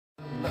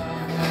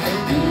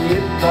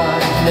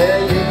Okay.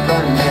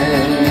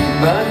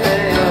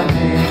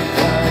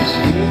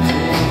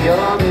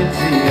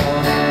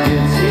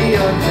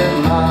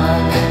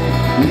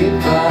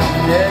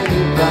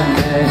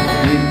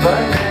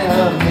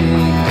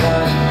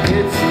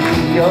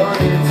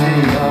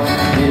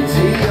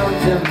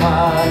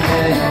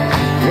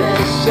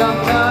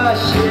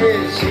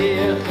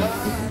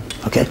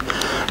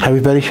 Hi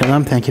everybody,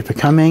 Shalom, thank you for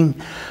coming.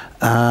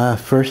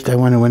 First I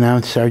want to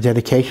announce our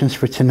dedications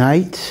for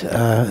tonight.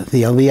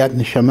 The Aliyot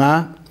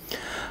Neshamah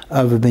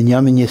of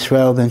Binyamin,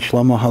 Yisroel, then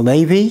Shlomo,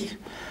 HaLevy.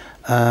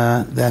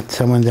 That's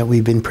someone that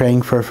we've been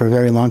praying for a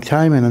very long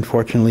time, and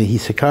unfortunately he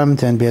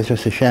succumbed, and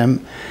Be'ezras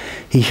Hashem,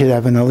 he should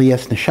have an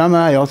Aliyot Neshamah.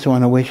 I also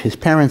want to wish his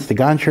parents, the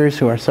Ganchers,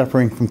 who are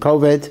suffering from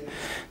COVID,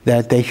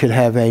 that they should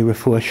have a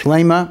Refuah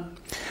Shelema.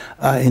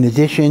 In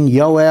addition,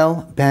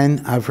 Yoel ben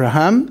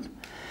Avroham.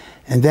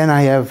 And then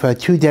I have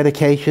two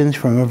dedications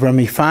from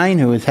Avroham,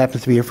 who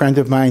happens to be a friend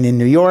of mine in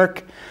New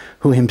York,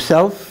 who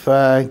himself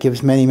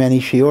gives many, many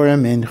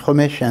shiurim in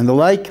Chumash and the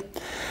like.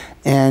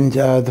 And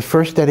the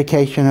first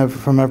dedication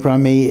from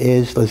Avroham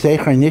is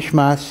L'zecher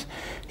Nishmas,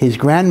 his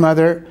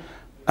grandmother,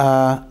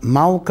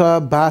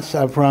 Malka bas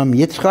Rabbi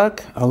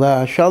Yitzchak,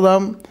 Aleh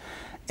Shalom.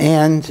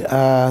 And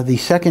the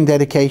second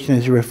dedication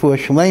is Refuah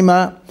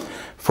Shelema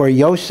for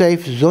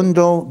Yosef,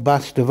 Zundle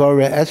bas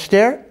Devorah,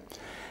 Esther.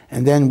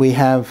 And then we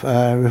have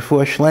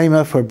Refuah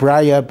Shelema for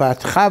Breya bat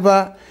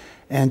Chava,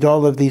 and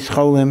all of these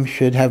cholim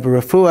should have a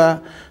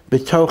refuah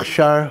b'toch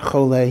shar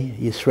cholei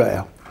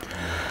Yisroel.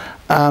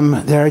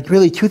 There are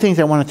really two things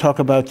I want to talk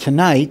about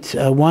tonight.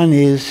 One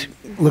is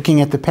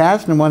looking at the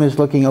past, and one is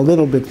looking a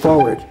little bit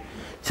forward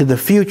to the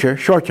future,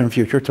 short-term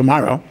future,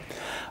 tomorrow.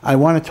 I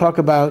want to talk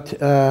about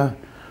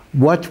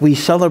what we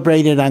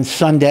celebrated on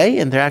Sunday,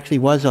 and there actually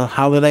was a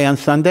holiday on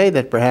Sunday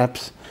that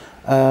perhaps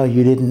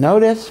you didn't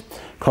notice,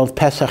 called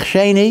Pesach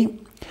Sheini.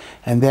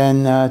 And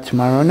then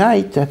tomorrow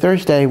night,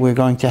 Thursday, we're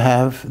going to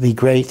have the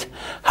great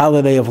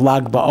holiday of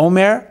Lag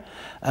BaOmer,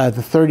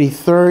 the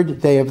 33rd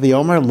day of the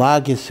Omer.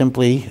 Lag is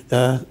simply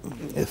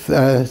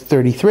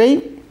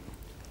 33.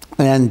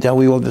 And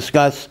we will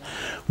discuss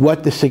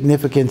what the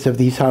significance of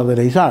these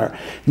holidays are.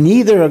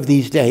 Neither of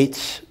these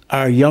dates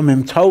are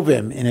Yomim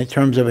Tovim in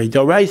terms of a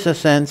Doraisa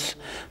sense,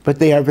 but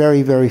they are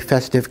very, very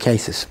festive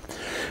cases.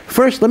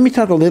 First, let me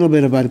talk a little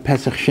bit about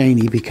Pesach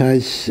Sheini,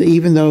 because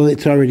even though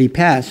it's already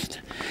passed,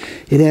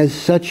 it has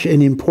such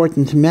an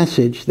important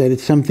message that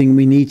it's something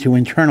we need to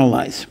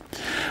internalize.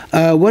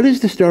 What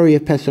is the story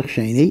of Pesach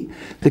Sheini?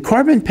 The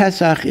Korban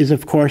Pesach is,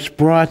 of course,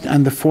 brought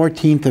on the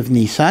 14th of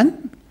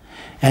Nisan,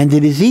 and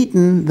it is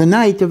eaten the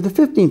night of the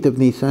 15th of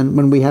Nisan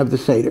when we have the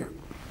Seder.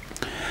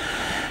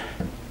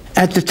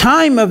 At the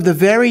time of the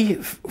very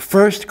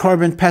first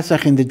Korban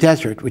Pesach in the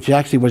desert, which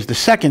actually was the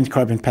second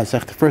Korban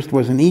Pesach, the first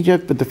was in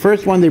Egypt, but the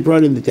first one they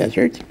brought in the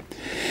desert,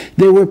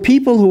 there were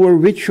people who were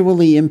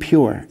ritually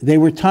impure. They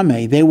were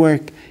tamei. They were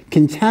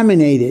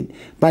contaminated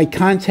by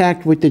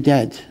contact with the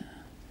dead.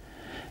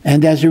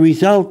 And as a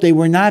result, they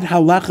were not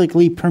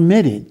halachically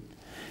permitted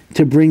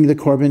to bring the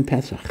Korban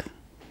Pesach.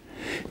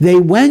 They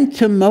went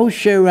to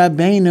Moshe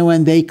Rabbeinu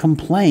and they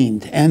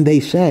complained, and they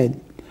said,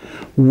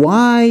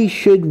 why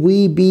should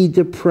we be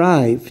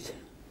deprived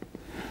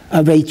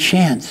of a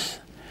chance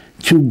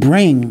to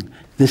bring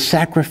the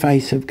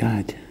sacrifice of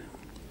God?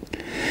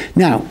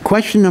 Now,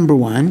 question number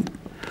one,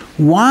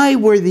 why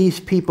were these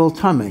people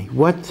tamei?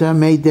 What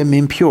made them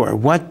impure?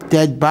 What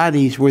dead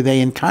bodies were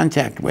they in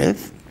contact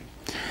with?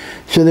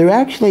 So there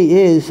actually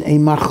is a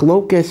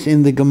machlokes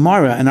in the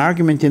Gemara, an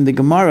argument in the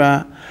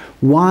Gemara,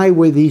 why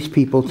were these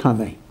people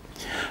tamei?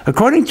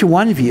 According to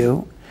one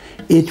view,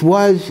 it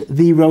was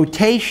the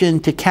rotation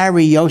to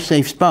carry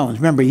Yosef's bones.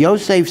 Remember,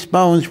 Yosef's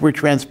bones were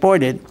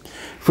transported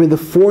for the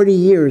 40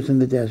 years in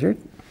the desert,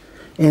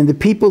 and the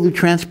people who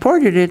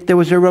transported it, there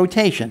was a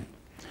rotation.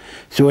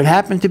 So it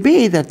happened to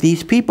be that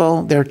these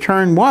people, their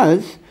turn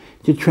was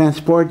to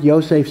transport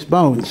Yosef's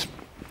bones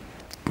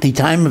the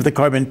time of the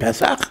Korban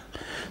Pesach.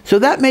 So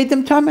that made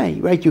them tamei,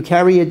 right? You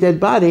carry a dead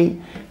body,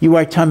 you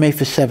are tamei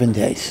for 7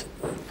 days.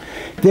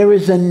 There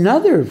is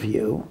another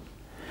view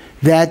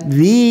that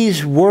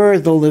these were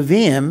the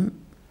Levim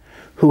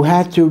who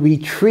had to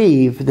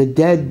retrieve the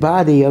dead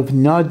body of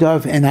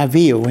Nadav and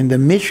Avihu. When the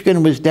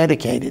Mishkan was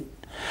dedicated,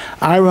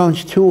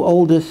 Aaron's two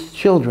oldest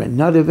children,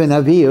 Nadav and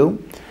Avihu,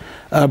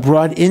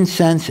 brought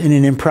incense in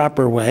an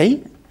improper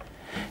way,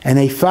 and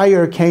a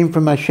fire came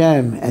from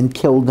Hashem and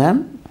killed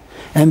them,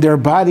 and their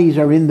bodies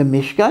are in the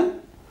Mishkan,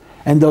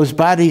 and those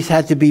bodies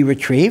had to be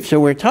retrieved. So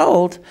we're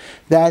told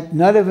that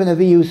Nadav and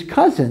Avihu's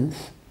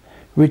cousins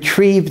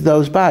retrieved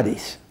those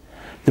bodies.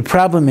 The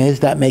problem is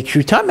that makes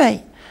you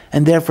tamei,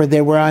 and therefore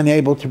they were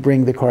unable to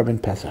bring the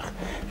Korban Pesach.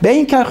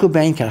 Bein kach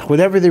ubein kach,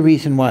 whatever the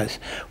reason was,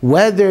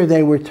 whether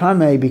they were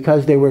tamei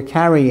because they were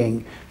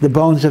carrying the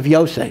bones of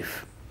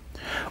Yosef,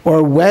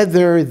 or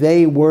whether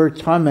they were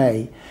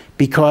tamei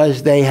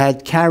because they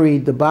had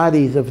carried the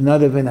bodies of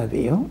Nadav and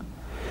Avihu,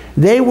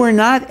 they were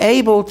not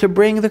able to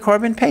bring the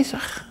Korban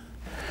Pesach.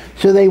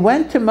 So they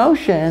went to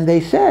Moshe and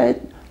they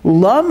said,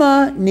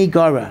 Lama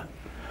nigara,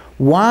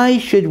 why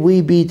should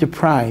we be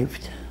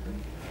deprived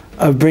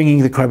of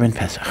bringing the Korban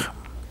Pesach?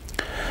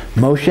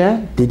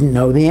 Moshe didn't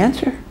know the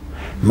answer.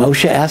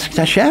 Moshe asked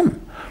Hashem,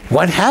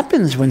 what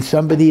happens when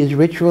somebody is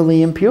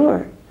ritually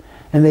impure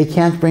and they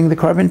can't bring the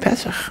Korban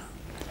Pesach?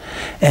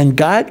 And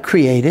God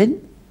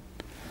created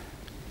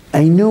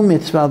a new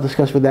mitzvah. I'll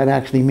discuss what that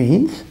actually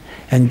means.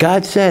 And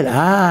God said,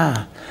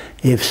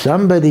 if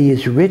somebody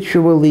is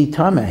ritually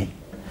tameh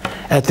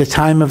at the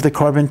time of the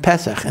Korban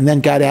Pesach, and then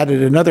God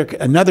added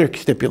another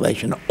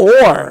stipulation,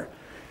 or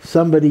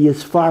somebody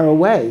is far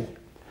away,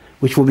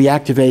 which will be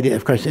activated,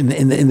 of course,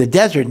 in the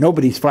desert.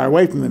 Nobody's far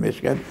away from the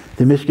Mishkan.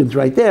 The Mishkan's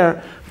right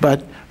there.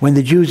 But when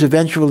the Jews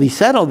eventually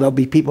settle, there'll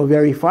be people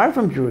very far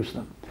from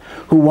Jerusalem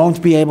who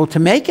won't be able to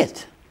make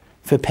it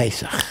for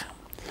Pesach.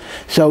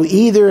 So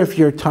either if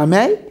you're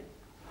tameh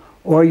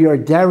or you're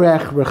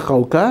derech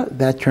rechoka,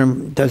 that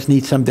term does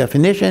need some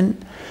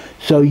definition,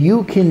 so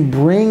you can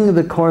bring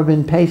the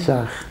Korban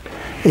Pesach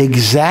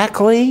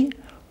exactly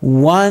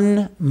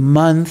 1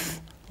 month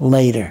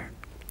later.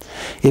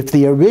 If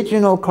the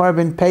original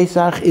Korban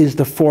Pesach is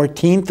the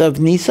 14th of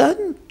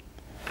Nisan,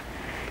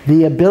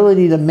 the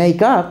ability to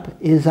make up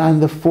is on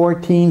the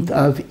 14th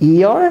of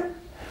Iyar,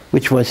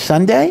 which was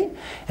Sunday,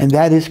 and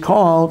that is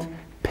called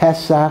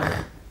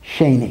Pesach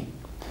Sheini.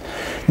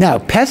 Now,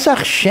 Pesach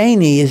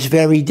Sheini is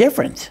very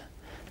different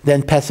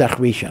than Pesach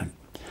Rishon.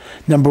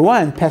 Number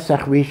one,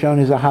 Pesach Rishon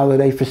is a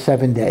holiday for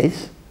 7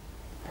 days,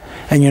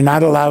 and you're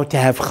not allowed to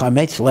have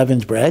chametz,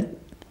 leavened bread.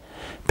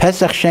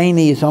 Pesach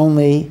Sheini is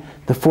only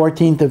the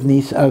 14th of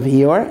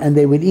Iyar, and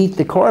they would eat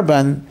the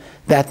korban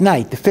that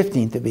night, the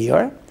 15th of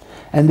Iyar,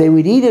 and they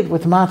would eat it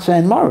with matzah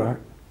and maror,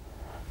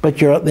 but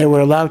they were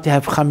allowed to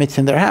have chametz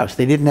in their house.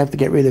 They didn't have to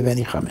get rid of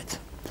any chametz.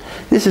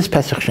 This is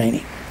Pesach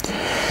Sheini.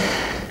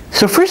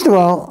 So first of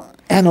all,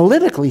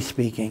 analytically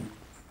speaking,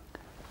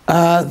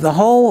 the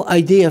whole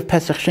idea of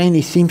Pesach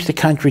Sheini seems to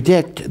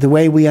contradict the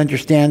way we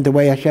understand the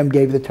way Hashem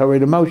gave the Torah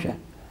to Moshe.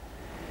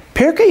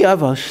 Pirkei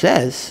Avos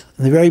says,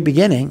 in the very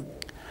beginning,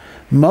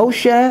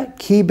 Moshe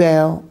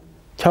kibel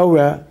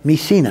Torah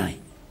misinai.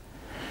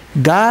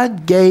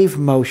 God gave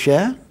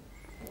Moshe,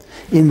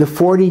 in the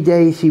 40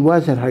 days he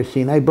was at Har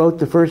Sinai, both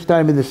the first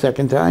time and the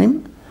second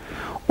time,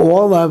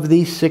 all of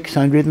these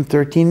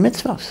 613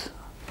 mitzvahs.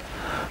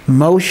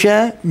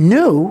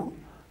 Moshe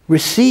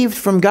received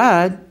from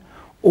God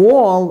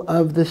all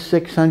of the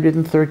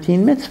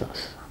 613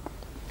 mitzvahs.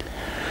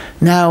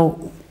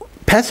 Now,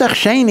 Pesach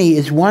Sheini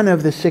is one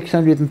of the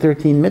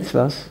 613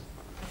 mitzvahs.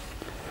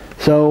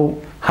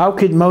 So how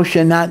could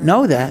Moshe not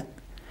know that?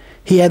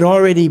 He had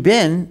already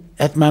been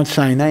at Mount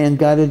Sinai and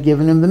God had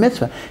given him the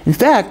mitzvah. In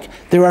fact,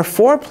 there are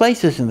 4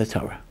 places in the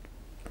Torah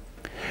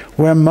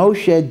where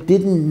Moshe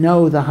didn't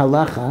know the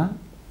halacha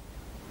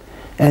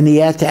and he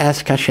had to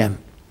ask Hashem.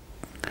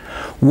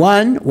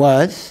 One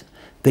was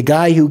the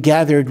guy who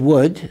gathered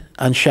wood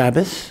on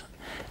Shabbos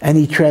and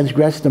he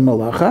transgressed the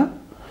malacha.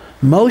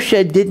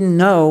 Moshe didn't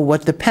know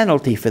what the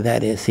penalty for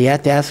that is. He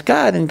had to ask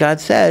God, and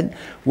God said,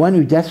 one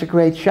who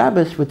desecrates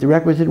Shabbos with the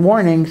requisite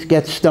warnings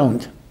gets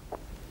stoned.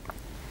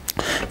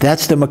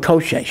 That's the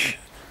makoshesh.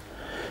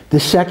 The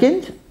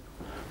second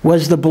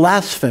was the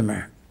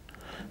blasphemer,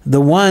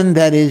 the one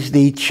that is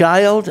the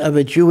child of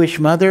a Jewish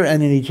mother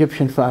and an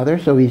Egyptian father,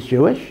 so he's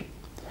Jewish.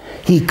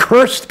 He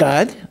cursed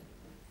God,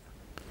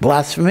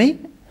 blasphemy.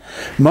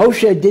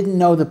 Moshe didn't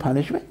know the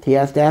punishment. He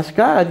has to ask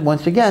God.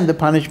 Once again, the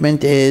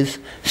punishment is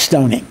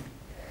stoning.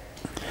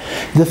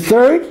 The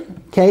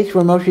third case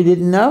where Moshe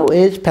didn't know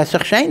is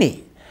Pesach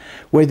Sheini,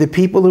 where the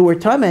people who were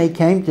tameh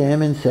came to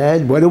him and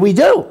said, what do we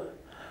do?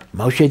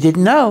 Moshe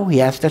didn't know.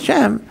 He asked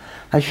Hashem.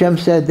 Hashem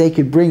said they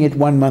could bring it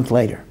 1 month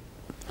later.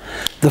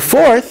 The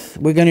fourth,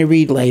 we're going to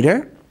read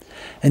later,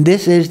 and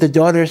this is the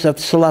daughters of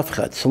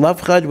Tzlafchad.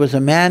 Tzlafchad was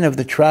a man of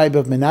the tribe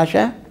of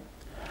Menashe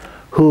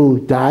who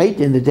died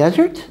in the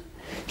desert.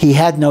 He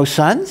had no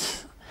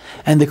sons,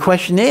 and the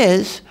question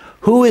is,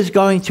 who is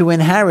going to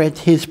inherit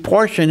his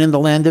portion in the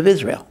land of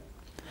Israel?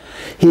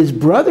 His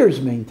brothers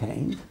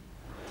maintained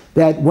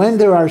that when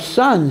there are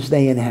sons,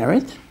 they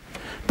inherit,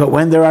 but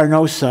when there are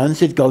no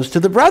sons, it goes to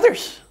the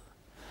brothers.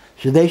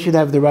 So they should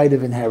have the right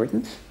of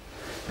inheritance.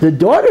 The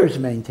daughters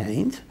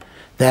maintained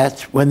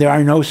that when there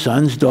are no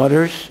sons,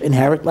 daughters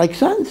inherit like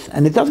sons,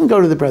 and it doesn't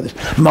go to the brothers.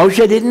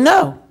 Moshe didn't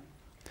know.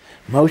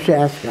 Moshe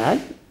asked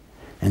God,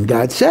 and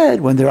God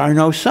said, when there are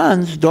no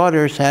sons,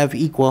 daughters have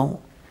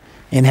equal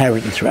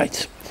inheritance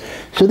rights.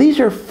 So these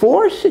are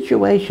 4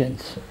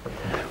 situations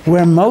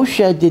where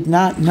Moshe did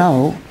not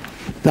know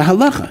the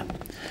halacha.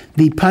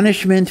 The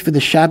punishment for the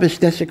Shabbos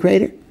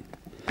desecrator,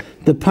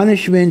 the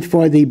punishment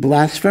for the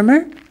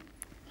blasphemer,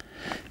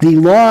 the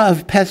law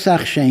of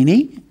Pesach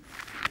Sheini,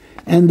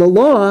 and the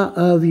law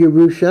of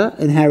Yerusha,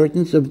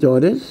 inheritance of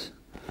daughters,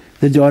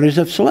 the daughters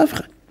of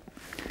Tzlafchad.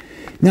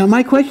 Now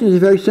my question is a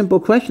very simple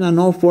question on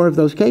all 4 of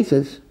those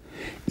cases.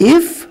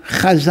 If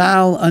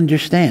Chazal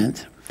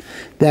understand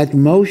that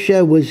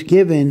Moshe was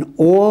given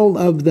all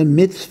of the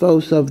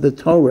mitzvos of the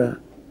Torah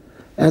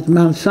at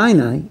Mount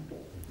Sinai,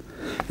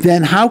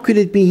 then how could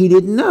it be he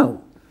didn't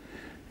know?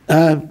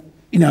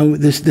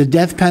 The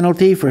death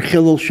penalty for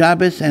Chilul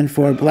Shabbos and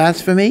for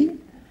blasphemy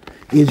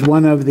is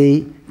one of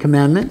the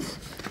commandments.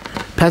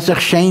 Pesach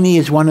Sheini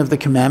is one of the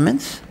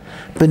commandments.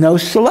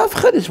 Benos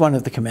Salavchad is one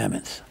of the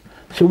commandments.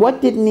 So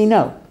what didn't he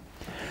know?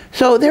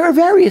 So there are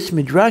various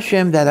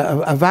midrashim that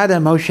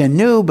Avada Moshe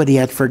knew, but he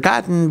had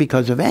forgotten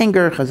because of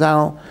anger.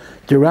 Chazal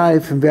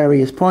derived from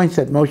various points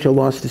that Moshe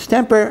lost his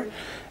temper,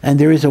 and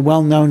there is a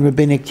well-known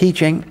rabbinic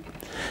teaching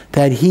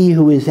that he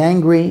who is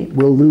angry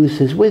will lose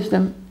his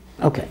wisdom.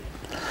 Okay.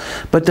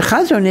 But the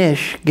Chazon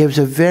Ish gives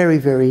a very,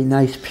 very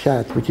nice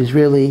pshat, which is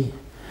really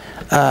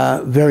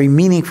very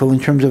meaningful in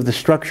terms of the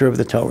structure of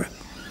the Torah.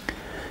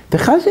 The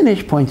Chazon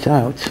Ish points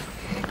out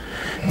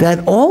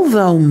that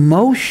although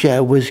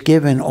Moshe was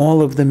given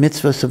all of the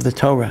mitzvahs of the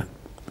Torah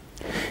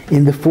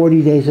in the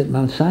 40 days at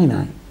Mount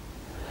Sinai,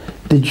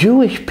 the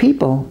Jewish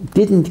people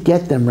didn't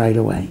get them right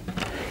away.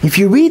 If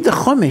you read the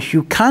Chumash,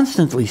 you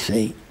constantly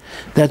see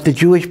that the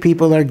Jewish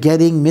people are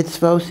getting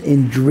mitzvahs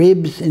in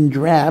dribs and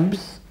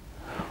drabs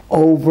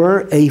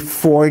over a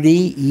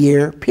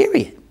 40-year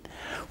period.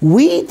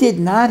 We did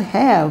not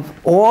have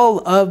all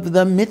of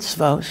the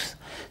mitzvahs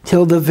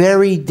till the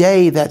very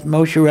day that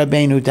Moshe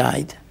Rabbeinu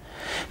died.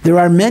 There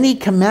are many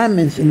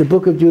commandments in the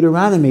book of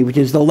Deuteronomy, which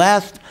is the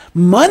last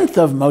month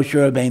of Moshe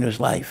Rabbeinu's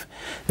life,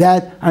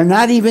 that are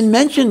not even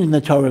mentioned in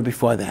the Torah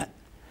before that.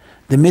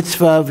 The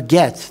mitzvah of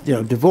get,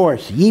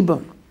 divorce,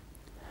 yibum.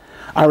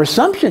 Our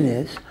assumption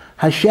is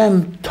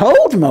Hashem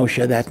told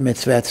Moshe that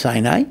mitzvah at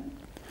Sinai,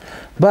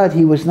 but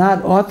he was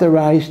not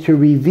authorized to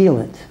reveal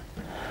it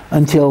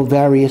until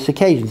various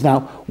occasions. Now,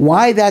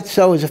 why that's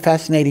so is a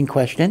fascinating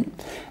question,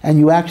 and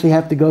you actually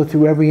have to go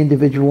through every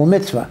individual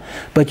mitzvah.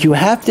 But you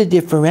have to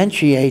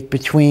differentiate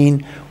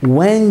between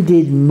when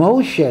did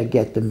Moshe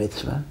get the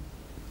mitzvah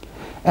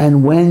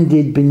and when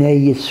did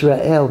Bnei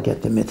Yisrael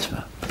get the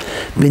mitzvah.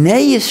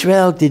 Bnei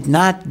Yisrael did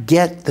not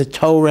get the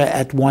Torah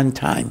at one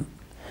time.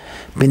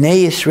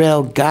 Bnei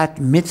Yisrael got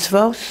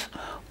mitzvos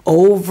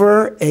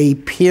over a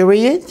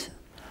period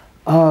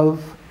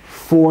of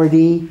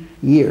 40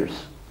 years.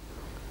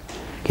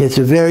 Okay, it's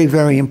a very,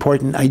 very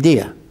important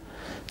idea.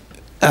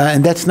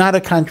 And that's not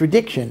a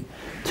contradiction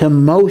to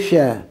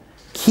Moshe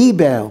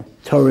Kibel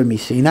Torah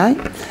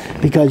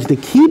Misinai, because the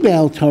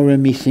Kibel Torah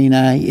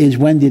Misinai is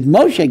when did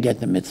Moshe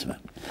get the mitzvah.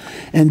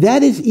 And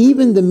that is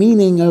even the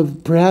meaning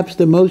of perhaps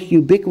the most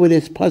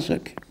ubiquitous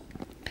pasuk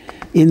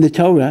in the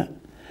Torah,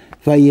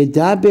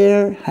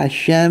 Vayedaber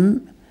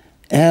Hashem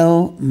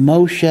el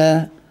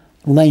Moshe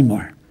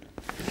Lemor.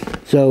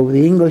 So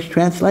the English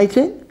translates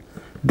it,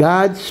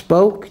 God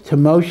spoke to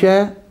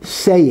Moshe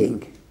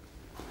saying.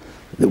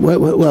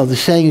 Well, the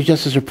saying is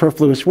just a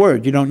superfluous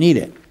word. You don't need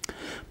it.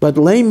 But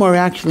lemor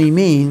actually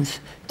means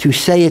to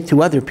say it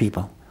to other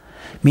people.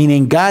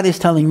 Meaning God is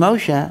telling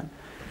Moshe,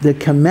 the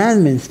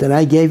commandments that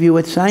I gave you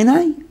at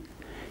Sinai,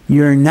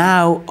 you're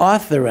now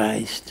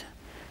authorized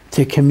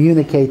to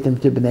communicate them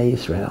to Bnei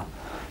Yisrael.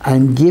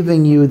 I'm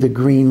giving you the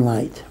green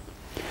light.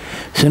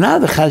 So now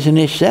the Chazon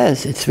Ish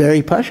says, it's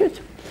very pashut.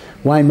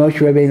 Why Moshe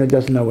Rabbeinu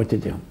doesn't know what to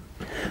do.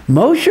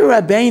 Moshe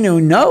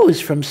Rabbeinu knows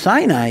from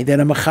Sinai that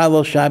a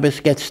Mechalel Shabbos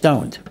gets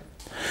stoned.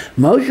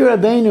 Moshe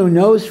Rabbeinu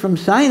knows from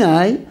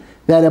Sinai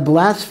that a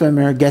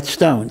blasphemer gets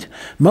stoned.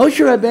 Moshe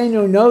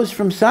Rabbeinu knows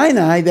from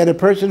Sinai that a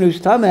person who's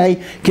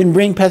Tameh can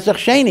bring Pesach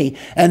Sheini.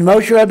 And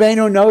Moshe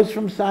Rabbeinu knows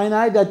from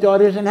Sinai that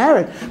daughters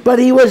inherit. But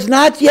he was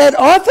not yet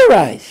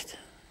authorized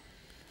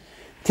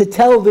to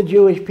tell the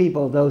Jewish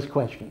people those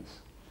questions.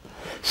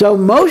 So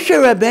Moshe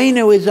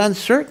Rabbeinu is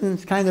uncertain,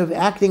 kind of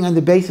acting on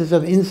the basis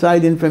of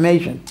inside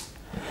information.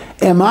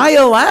 Am I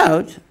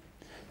allowed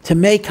to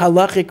make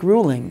halachic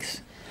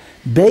rulings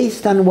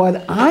based on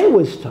what I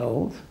was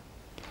told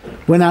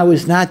when I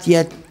was not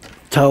yet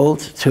told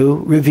to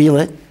reveal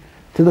it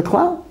to the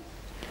Klal?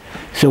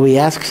 So he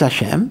asks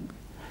Hashem,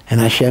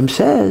 and Hashem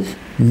says,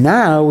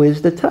 now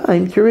is the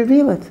time to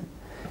reveal it.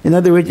 In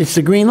other words, it's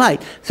the green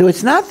light. So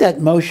it's not that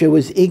Moshe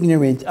was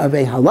ignorant of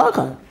a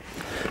halacha,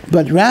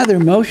 but rather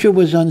Moshe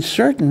was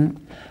uncertain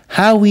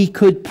how he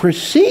could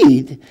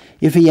proceed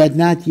if he had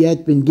not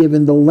yet been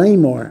given the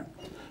lemor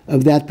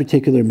of that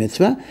particular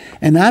mitzvah.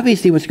 And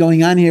obviously what's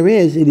going on here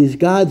is, it is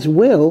God's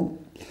will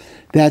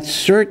that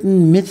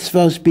certain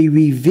mitzvahs be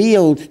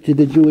revealed to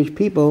the Jewish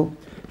people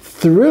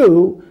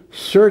through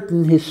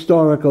certain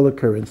historical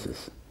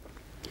occurrences.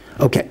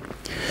 Okay,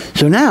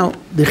 so now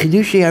the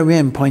Chidushei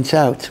Arim points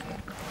out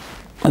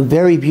a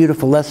very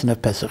beautiful lesson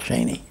of Pesach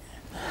Sheini.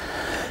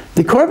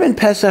 The Korban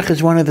Pesach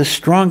is one of the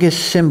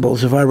strongest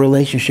symbols of our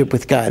relationship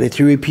with God. It's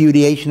a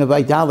repudiation of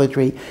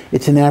idolatry.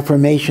 It's an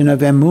affirmation of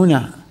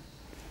emunah.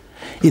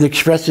 It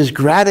expresses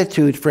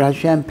gratitude for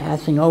Hashem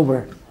passing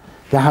over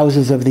the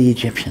houses of the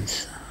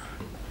Egyptians.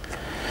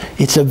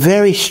 It's a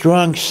very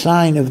strong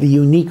sign of the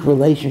unique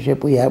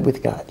relationship we have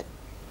with God.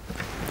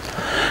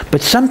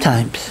 But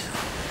sometimes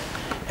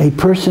a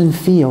person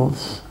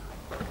feels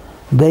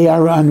they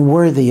are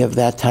unworthy of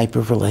that type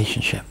of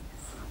relationship.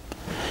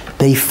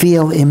 They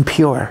feel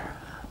impure.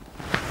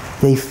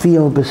 They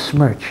feel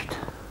besmirched.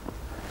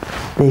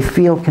 They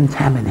feel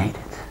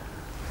contaminated.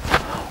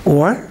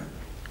 Or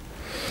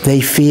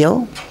they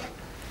feel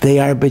they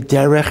are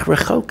b'derech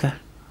rechoka.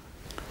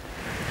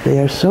 They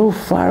are so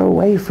far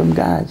away from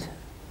God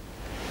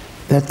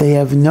that they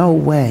have no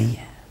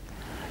way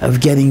of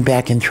getting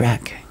back in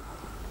track.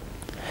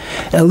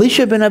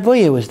 Elisha ben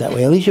Avoya was that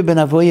way. Elisha ben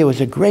Avoya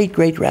was a great,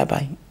 great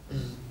rabbi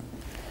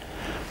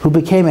who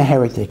became a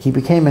heretic. He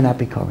became an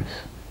Apikoros.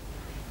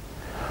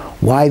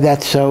 Why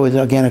that's so is,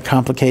 again, a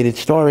complicated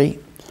story.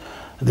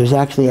 There's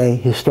actually a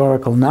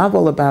historical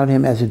novel about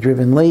him, As a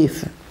Driven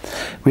Leaf,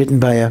 written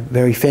by a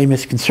very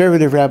famous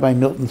conservative rabbi,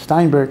 Milton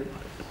Steinberg,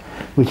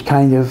 which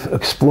kind of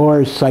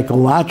explores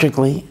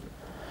psychologically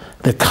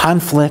the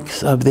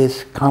conflicts of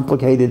this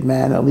complicated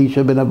man,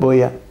 Elisha ben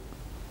Avoya.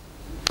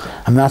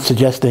 I'm not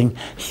suggesting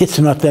it's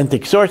an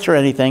authentic source or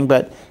anything,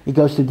 but it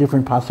goes to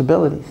different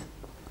possibilities.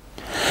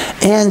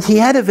 And he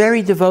had a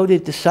very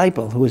devoted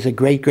disciple who was a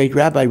great, great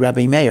rabbi,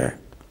 Rabbi Meir.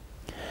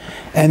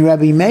 And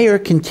Rabbi Meir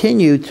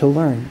continued to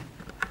learn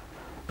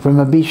from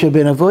Elisha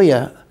ben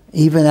Avoya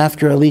even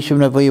after Elisha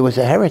ben Avoya was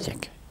a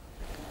heretic.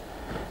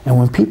 And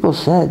when people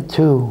said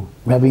to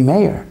Rabbi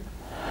Meir,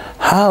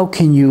 how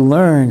can you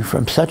learn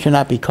from such an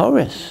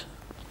Apikoros?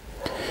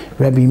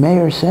 Rabbi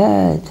Meir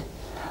said,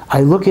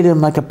 I look at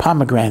him like a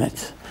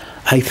pomegranate.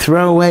 I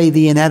throw away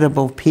the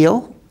inedible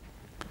peel,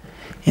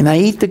 and I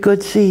eat the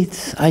good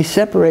seeds. I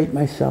separate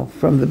myself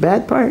from the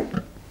bad part,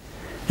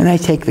 and I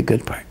take the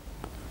good part.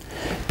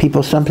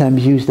 People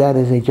sometimes use that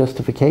as a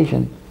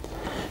justification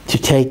to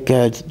take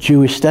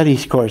Jewish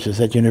studies courses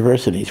at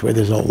universities, where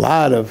there's a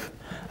lot of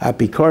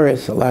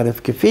Apikoros, a lot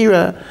of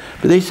kefira,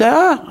 but they say,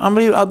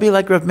 I'll be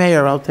like Rav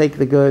Meir, I'll take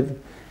the good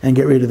and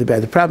get rid of the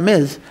bad. The problem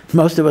is,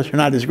 most of us are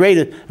not as great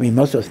as,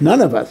 most of us,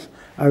 none of us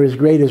are as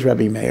great as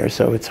Rabbi Meir,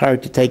 so it's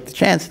hard to take the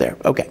chance there.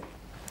 Okay.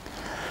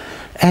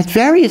 At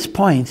various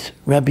points,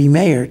 Rabbi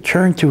Meir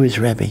turned to his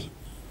Rebbe,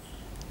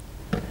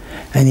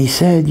 and he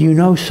said, you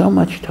know so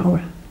much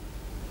Torah.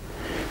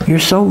 You're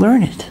so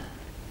learned.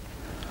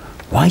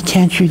 Why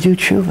can't you do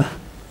tshuva?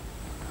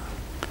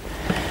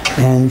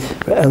 And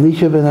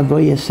Elisha ben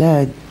Avoya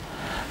said,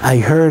 I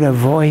heard a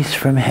voice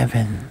from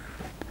heaven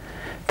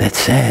that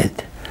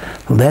said,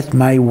 let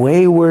my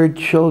wayward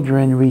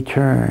children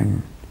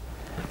return,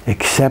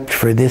 except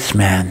for this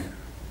man,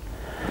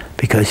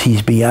 because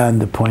he's beyond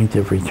the point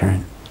of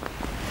return.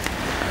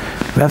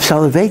 Rav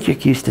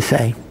Soloveitchik used to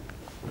say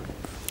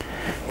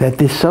that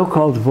this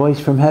so-called voice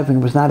from heaven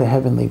was not a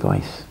heavenly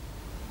voice.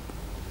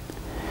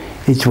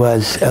 It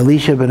was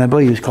Elisha ben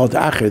Avoya, who's called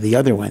Acher, the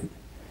other one.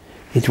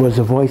 It was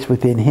a voice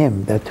within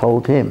him that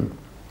told him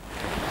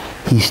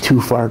he's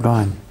too far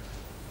gone.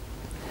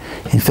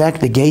 In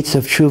fact, the gates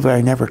of tshuva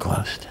are never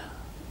closed.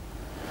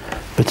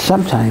 But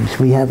sometimes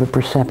we have a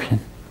perception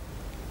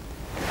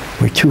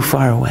we're too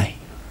far away.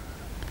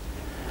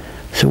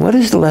 So what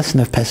is the lesson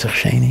of Pesach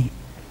Sheini?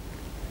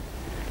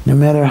 No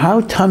matter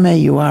how tameh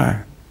you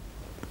are,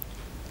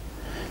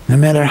 no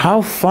matter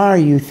how far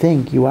you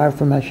think you are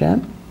from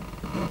Hashem,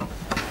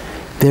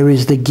 there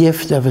is the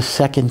gift of a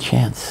second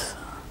chance.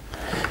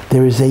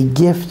 There is a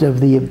gift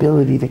of the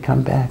ability to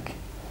come back.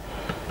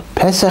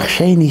 Pesach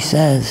Sheini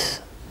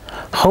says,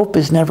 hope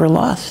is never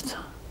lost.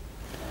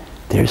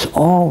 There's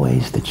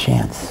always the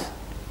chance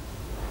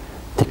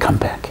to come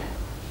back.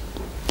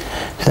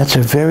 So that's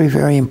a very,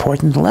 very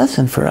important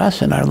lesson for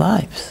us in our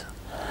lives.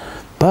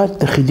 But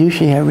the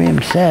Chidushei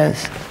Harim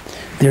says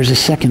there's a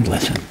second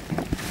lesson.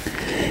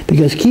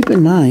 Because keep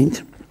in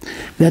mind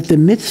that the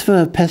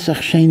mitzvah of Pesach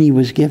Sheini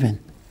was given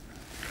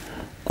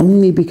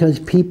only because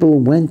people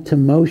went to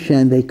Moshe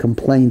and they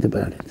complained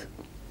about it.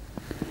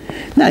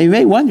 Now you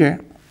may wonder,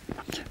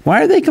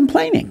 why are they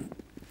complaining?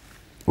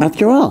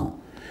 After all,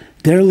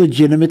 they're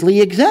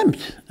legitimately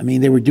exempt.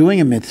 They were doing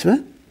a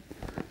mitzvah.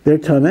 They're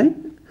tameh.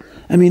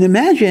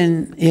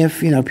 Imagine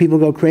if, people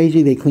go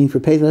crazy, they clean for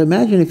Pesach.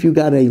 Imagine if you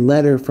got a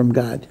letter from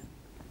God,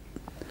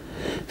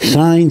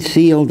 signed,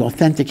 sealed,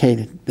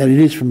 authenticated, that it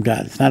is from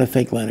God. It's not a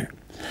fake letter.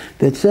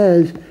 That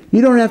says,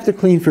 you don't have to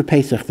clean for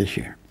Pesach this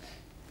year.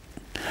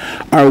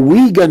 Are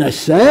we going to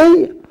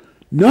say,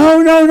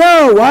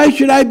 no, why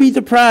should I be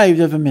deprived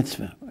of a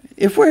mitzvah?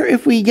 If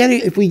we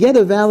get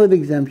a valid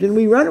exemption,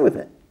 we run with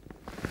it.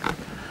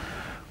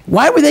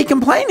 Why were they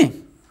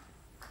complaining?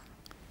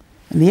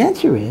 And the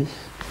answer is,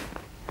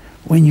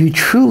 when you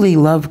truly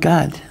love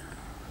God,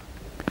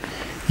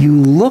 you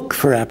look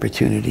for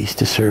opportunities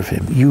to serve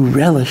Him. You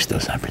relish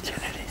those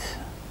opportunities.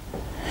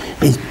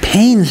 It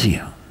pains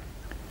you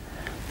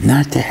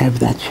not to have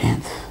that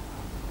chance.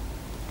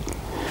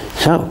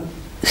 So,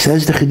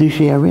 says the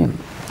Chidushei Harim,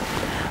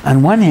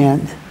 on one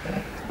hand,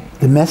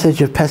 the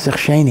message of Pesach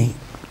Sheini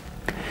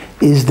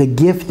is the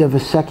gift of a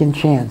second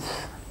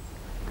chance,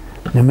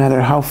 no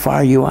matter how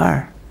far you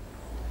are.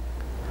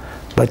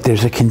 But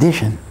there's a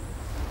condition.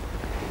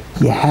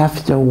 You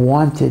have to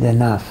want it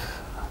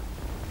enough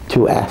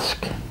to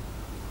ask.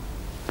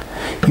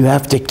 You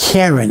have to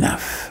care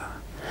enough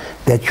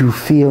that you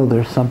feel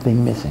there's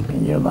something missing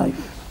in your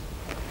life.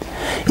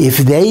 If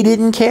they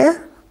didn't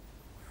care,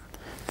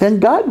 then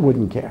God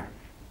wouldn't care.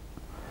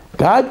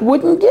 God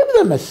wouldn't give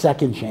them a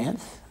second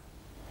chance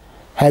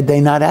had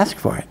they not asked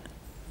for it.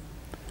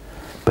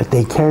 But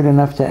they cared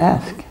enough to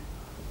ask.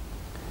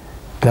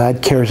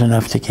 God cares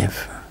enough to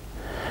give.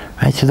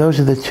 Right, so those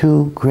are the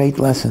two great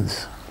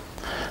lessons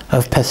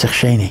of Pesach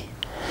Sheini.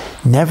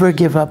 Never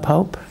give up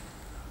hope,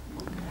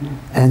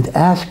 and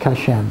ask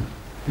Hashem.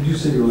 Did you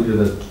say earlier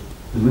that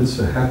the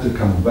mitzvah had to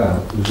come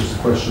about? It was just a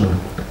question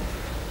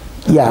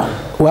of...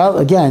 Yeah, well,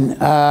 again,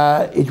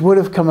 it would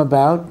have come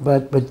about,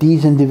 but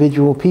these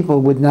individual people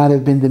would not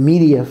have been the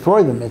media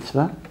for the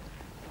mitzvah.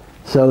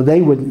 So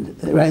they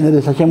wouldn't, right? In other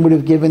words, Hashem would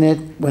have given it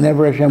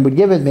whenever Hashem would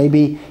give it.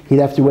 Maybe he'd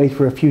have to wait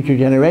for a future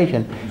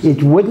generation.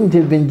 It wouldn't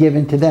have been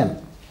given to them.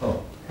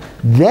 Oh.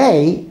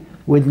 They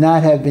would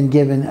not have been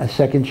given a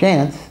second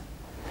chance.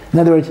 In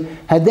other words,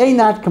 had they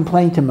not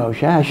complained to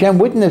Moshe, Hashem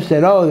wouldn't have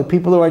said, oh, the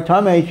people who are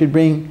Tamei should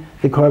bring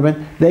the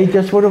korban. They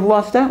just would have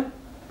lost out.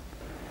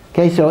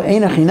 Okay, so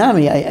Ein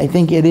Achinami, I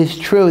think it is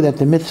true that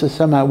the mitzvah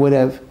somehow would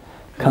have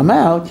come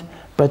out,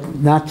 but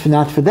not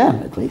for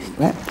them, at least.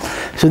 Right?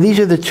 So these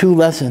are the two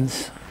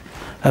lessons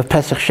of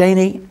Pesach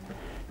Sheini,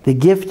 the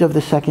gift of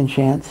the second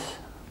chance,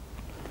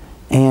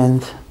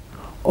 and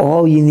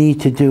all you need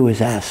to do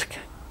is ask.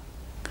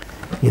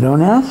 You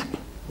don't ask,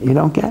 you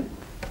don't get.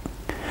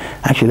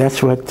 Actually,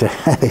 that's what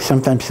they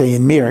sometimes say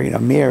in Mir. You know,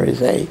 Mir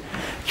is a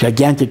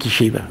gigantic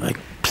yeshiva, like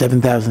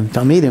 7,000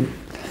 Talmidim.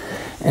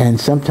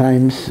 And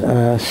sometimes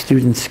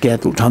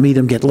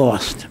Talmidim get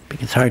lost,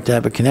 because it's hard to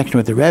have a connection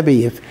with the Rebbe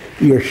if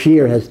your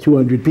shir has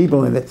 200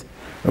 people in it,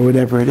 or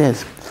whatever it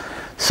is.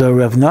 So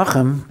Rav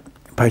Nachum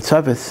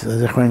Breitowitz,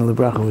 Zechron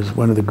Lebracha, was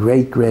one of the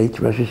great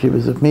Rosh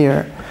Yeshivas of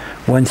Mir,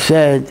 once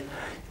said,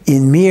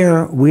 in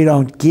Mir, we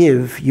don't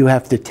give, you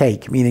have to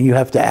take, meaning you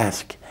have to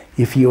ask.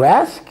 If you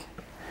ask,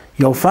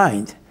 you'll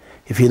find.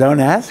 If you don't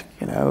ask,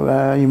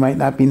 you might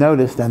not be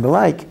noticed and the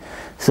like.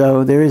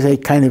 So there is a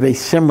kind of a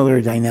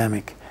similar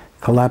dynamic.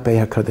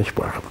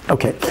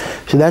 Okay,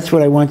 so that's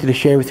what I wanted to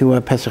share with you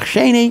about Pesach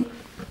Sheini.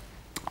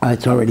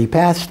 It's already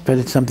passed, but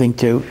it's something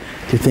to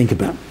think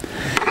about.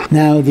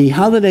 Now, the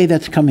holiday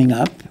that's coming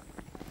up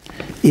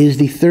is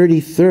the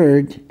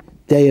 33rd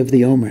day of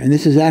the Omer. And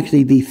this is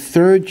actually the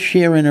third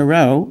share in a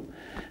row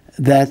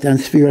that on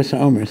Sefirot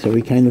Omer. So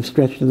we kind of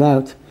stretched it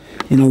out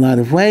in a lot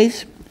of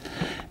ways.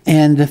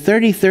 And the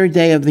 33rd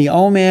day of the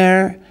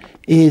Omer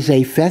is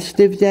a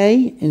festive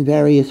day in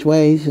various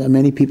ways.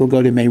 Many people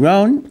go to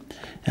Meron,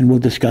 and we'll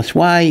discuss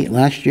why.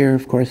 Last year,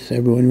 of course,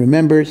 everyone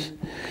remembers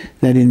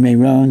that in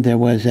Meron there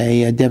was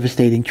a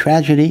devastating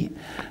tragedy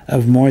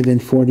of more than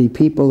 40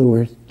 people who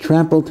were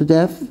trampled to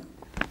death.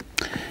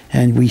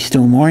 And we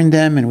still mourn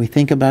them, and we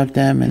think about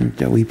them, and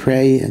we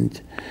pray,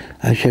 and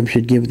Hashem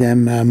should give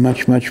them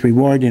much, much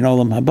reward in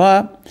Olam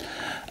Haba.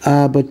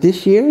 But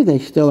this year, they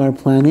still are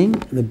planning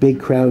the big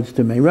crowds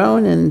to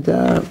Meron, and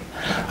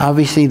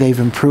obviously they've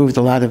improved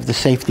a lot of the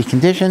safety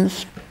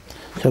conditions.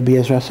 So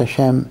B'ezras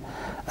Hashem,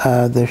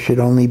 there should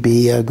only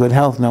be good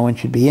health. No one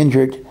should be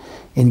injured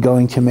in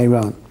going to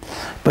Meron.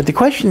 But the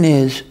question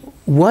is,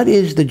 what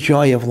is the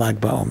joy of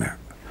Lag BaOmer?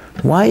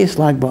 Why is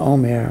Lag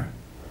BaOmer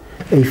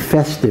a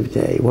festive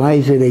day? Why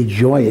is it a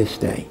joyous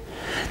day?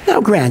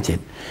 Now, granted,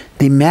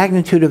 the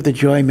magnitude of the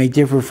joy may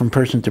differ from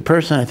person to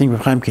person. I think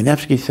Rav Chaim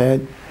Kanevsky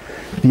said,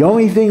 the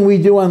only thing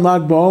we do on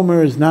Lag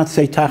BaOmer is not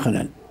say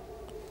Tachanan.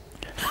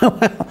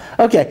 Well,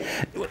 okay,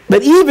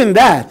 but even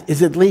that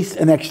is at least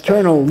an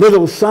external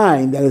little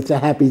sign that it's a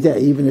happy day,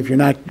 even if you're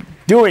not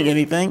doing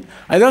anything.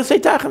 I don't say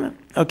Tachanan.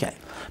 Okay,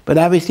 but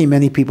obviously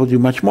many people do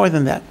much more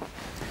than that.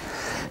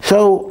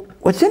 So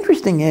what's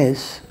interesting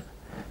is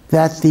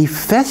that the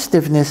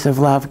festiveness of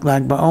Lag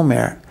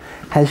BaOmer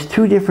has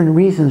two different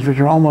reasons which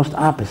are almost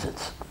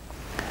opposites.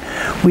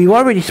 We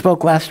already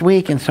spoke last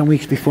week and some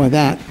weeks before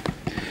that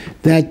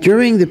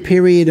during the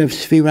period of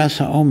Sfiras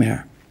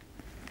HaOmer,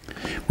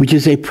 which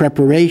is a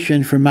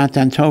preparation for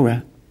Matan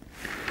Torah,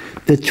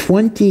 the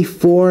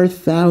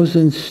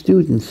 24,000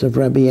 students of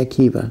Rabbi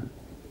Akiva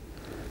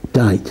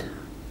died.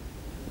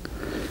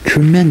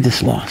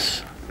 Tremendous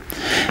loss.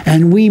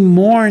 And we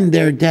mourn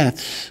their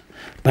deaths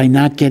by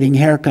not getting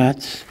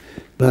haircuts,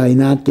 by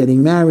not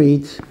getting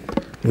married.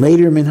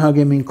 Later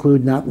minhagim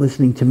include not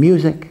listening to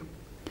music.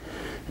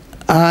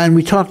 And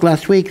we talked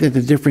last week that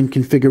the different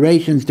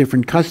configurations,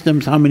 different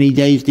customs, how many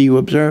days do you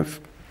observe?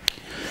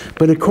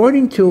 But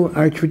according to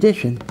our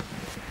tradition,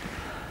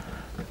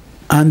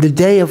 on the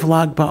day of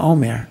Lag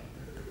BaOmer,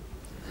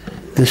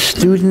 the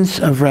students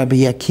of Rabbi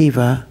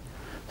Akiva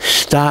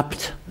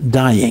stopped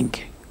dying.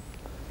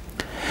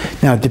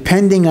 Now,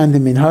 depending on the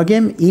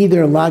minhagim,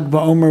 either Lag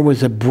BaOmer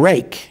was a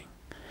break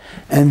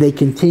and they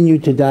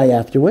continued to die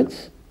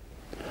afterwards,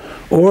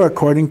 or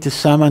according to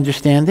some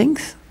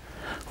understandings,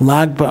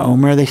 Lag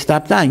BaOmer, they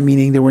stopped dying,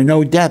 meaning there were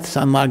no deaths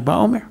on Lag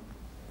BaOmer.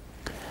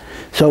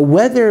 So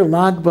whether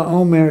Lag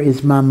BaOmer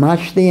is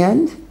mamash the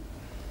end,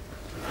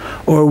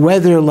 or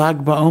whether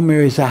Lag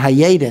BaOmer is a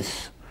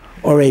hiatus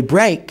or a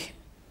break,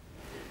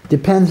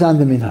 depends on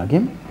the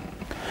minhagim.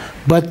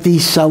 But the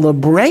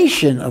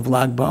celebration of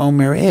Lag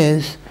BaOmer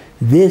is,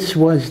 this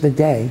was the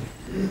day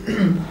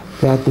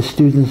that the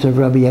students of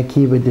Rabbi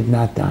Akiva did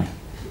not die.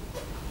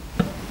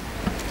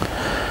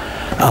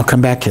 I'll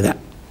come back to that.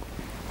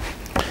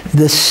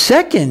 The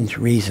second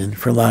reason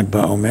for Lag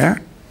BaOmer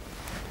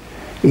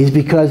is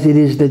because it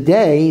is the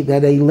day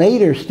that a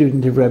later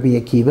student of Rabbi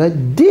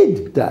Akiva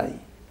did die.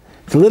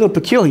 It's a little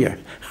peculiar.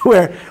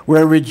 We're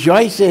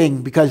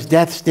rejoicing because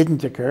deaths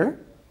didn't occur,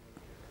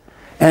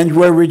 and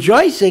we're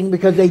rejoicing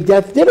because a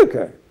death did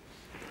occur.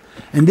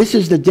 And this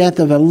is the death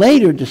of a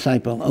later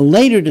disciple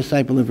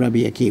of Rabbi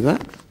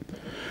Akiva,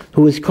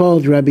 who is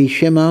called Rabbi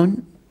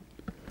Shimon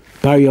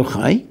Bar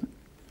Yochai.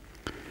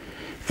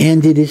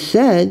 And it is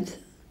said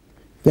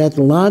that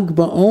Lag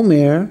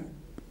BaOmer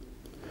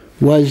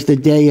was the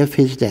day of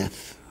his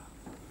death.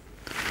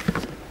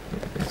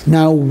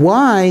 Now,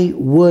 why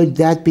would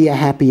that be a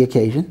happy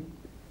occasion?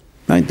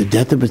 Right? The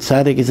death of a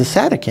tzaddik is a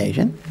sad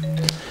occasion.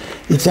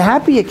 It's a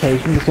happy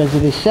occasion because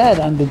it is said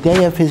on the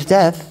day of his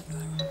death,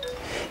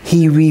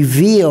 he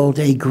revealed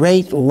a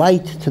great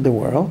light to the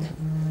world,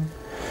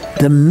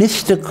 the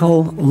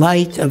mystical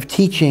light of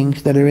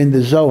teachings that are in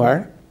the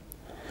Zohar.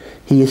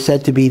 He is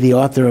said to be the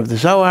author of the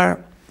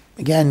Zohar.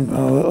 Again,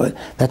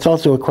 that's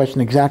also a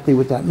question exactly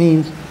what that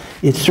means.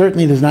 It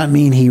certainly does not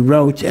mean he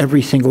wrote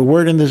every single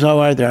word in the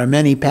Zohar. There are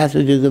many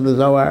passages of the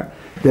Zohar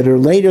that are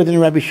later than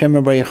Rabbi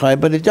Shimon Bar Yochai,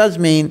 but it does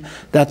mean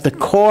that the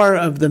core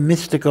of the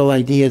mystical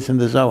ideas in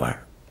the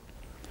Zohar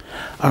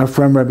are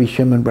from Rabbi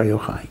Shimon Bar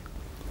Yochai.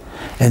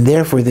 And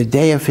therefore, the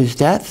day of his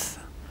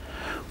death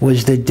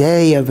was the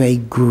day of a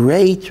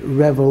great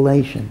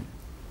revelation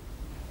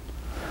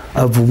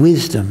of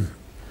wisdom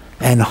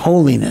and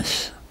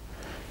holiness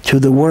to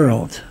the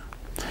world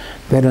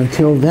that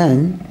until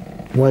then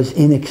was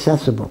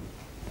inaccessible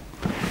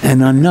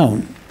and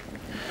unknown.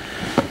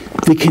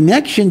 The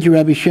connection to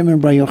Rabbi Shimon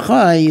Bar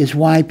Yochai is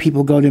why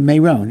people go to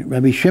Meron.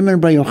 Rabbi Shimon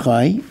Bar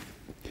Yochai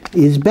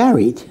is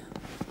buried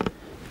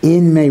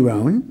in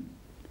Meron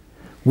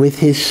with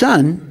his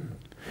son,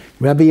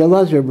 Rabbi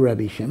Elazar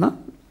Rabbi Shimon,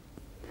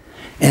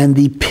 and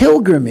the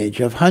pilgrimage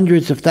of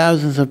hundreds of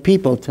thousands of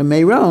people to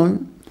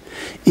Meron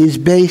is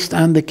based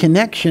on the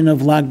connection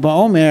of Lag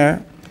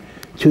BaOmer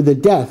to the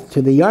death,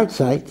 to the yard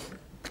site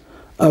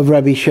of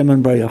Rabbi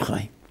Shimon Bar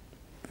Yochai.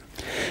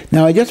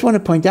 Now, I just want to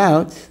point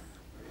out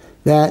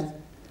that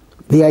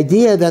the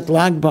idea that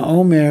Lag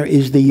BaOmer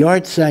is the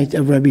yard site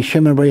of Rabbi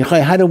Shimon Bar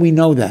Yochai, how do we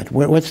know that?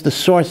 What's the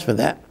source for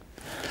that?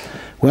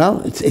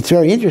 Well, it's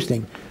very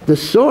interesting. The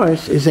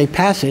source is a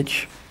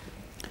passage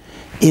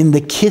in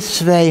the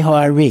Kisvei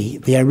Ha'ari,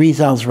 the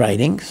Arizal's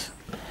writings.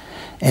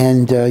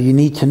 And you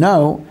need to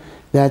know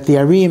that the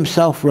Ari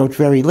himself wrote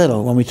very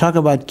little. When we talk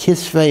about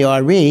Kisvei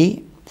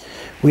Ari,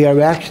 we are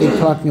actually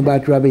talking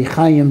about Rabbi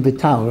Chaim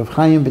Vital. Rabbi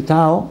Chaim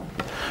Vital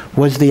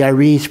was the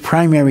Ari's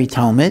primary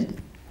Talmud,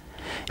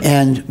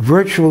 and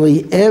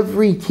virtually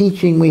every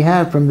teaching we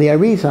have from the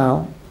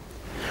Arizal,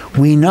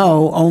 we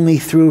know only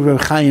through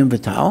Rabbi Chaim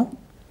Vital.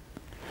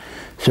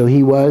 So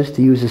he was,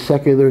 to use a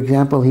secular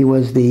example, he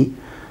was the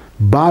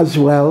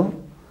Boswell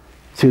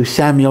to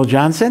Samuel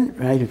Johnson,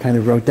 right, who kind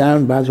of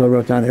Boswell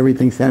wrote down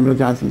everything Samuel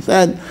Johnson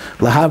said.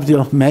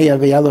 Lahavdil Meya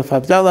Ve'elef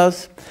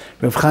Havdalos.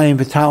 Rav Chaim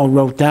Vital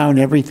wrote down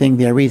everything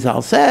the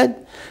Arizal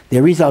said. The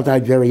Arizal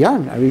died very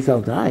young.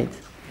 Arizal died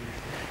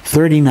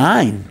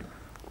 39.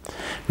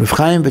 Rav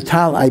Chaim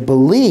Vital, I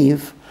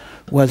believe,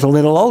 was a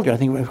little older. I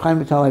think Rav Chaim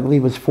Vital, I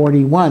believe, was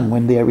 41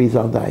 when the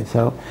Arizal died.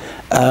 So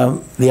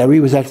the Ari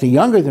was actually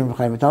younger than Rav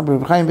Chaim Vital, but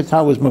Rav Chaim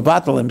Vital was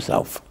Mavatal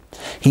himself.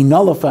 He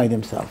nullified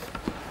himself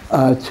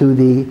to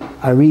the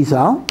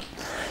Arizal.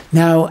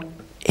 Now,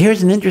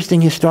 here's an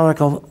interesting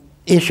historical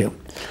issue.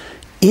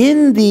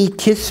 In the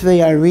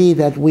Kisvei Ari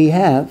that we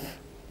have,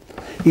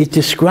 it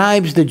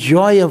describes the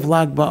joy of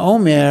Lag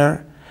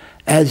BaOmer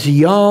as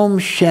Yom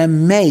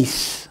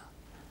Shemes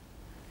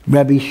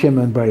Rabbi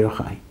Shimon Bar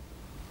Yochai.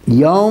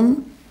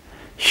 Yom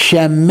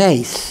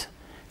Shemes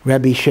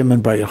Rabbi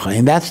Shimon Bar Yochai.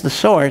 And that's the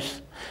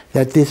source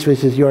that this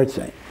was his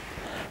yortzeit.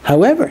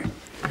 However,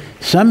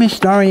 some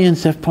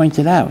historians have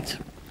pointed out,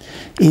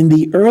 in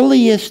the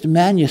earliest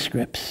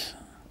manuscripts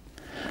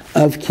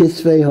of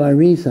Kisvei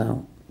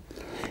Ha'arizal,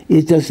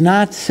 it does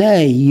not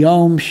say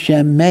Yom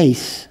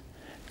Shemes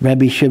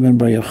Rabbi Shimon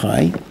Bar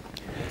Yochai.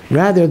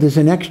 Rather, there's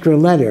an extra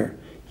letter,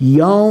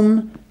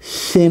 Yom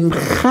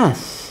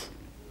Simchas.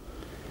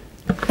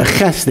 A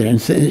ches there. And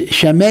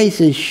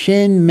Shemes is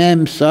Shin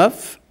Mem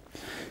Saf.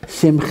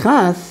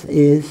 Simchas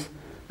is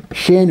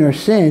Shin or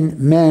Sin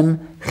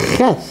Mem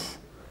Ches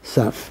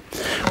Saf,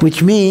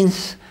 which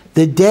means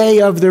the day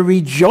of the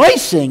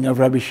rejoicing of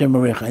Rabbi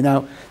Shimon Bar Yochai.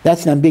 Now,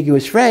 that's an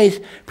ambiguous phrase.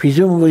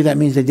 Presumably that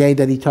means the day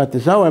that he taught the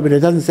Zohar, but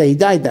it doesn't say he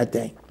died that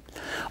day.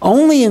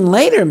 Only in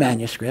later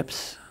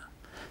manuscripts,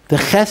 the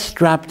ches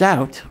dropped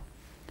out,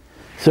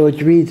 so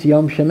it reads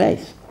Yom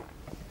Shemes.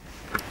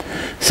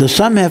 So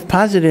some have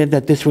posited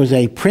that this was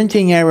a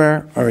printing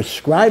error or a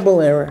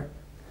scribal error,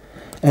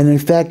 and in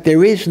fact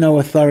there is no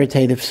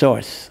authoritative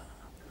source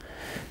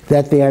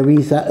that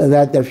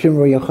Rav Shimon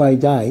Bar Yochai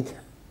died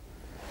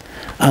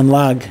on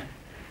Lag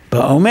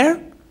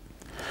BaOmer.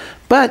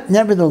 But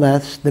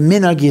nevertheless, the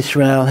Minhag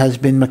Yisroel has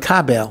been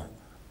makabel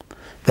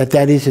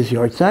that is his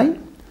yortzeit.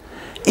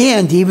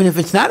 And even if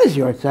it's not his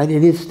yortzeit,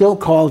 it is still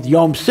called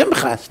Yom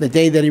Simchas, the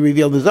day that he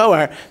revealed the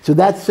Zohar. So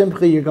that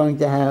simcha you're going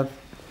to have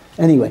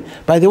Anyway,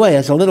 by the way,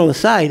 as a little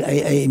aside,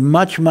 a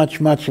much,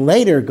 much, much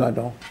later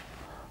Gadol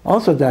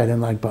also died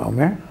in Lag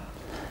BaOmer,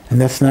 and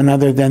that's none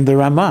other than the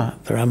Ramah.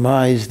 The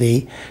Ramah is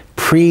the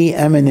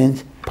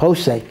preeminent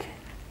posek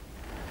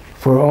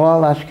for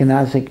all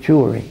Ashkenazic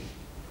Jewry.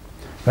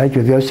 Right?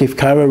 Rav Yosef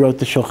Kara wrote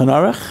the Shulchan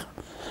Aruch,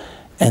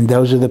 and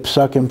those are the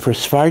psukim for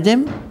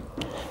Sfardim,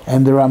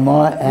 and the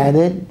Ramah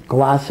added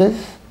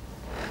glosses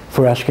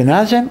for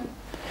Ashkenazim.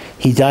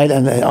 He died,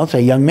 also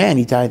a young man,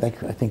 he died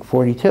like, I think,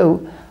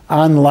 42,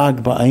 on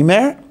Lag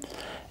BaOmer,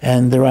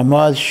 and the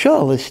Ramah's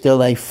shul is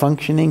still a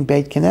functioning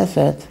Beit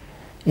Knesset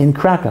in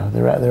Krakow.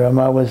 The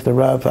Ramah was the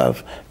Rav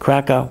of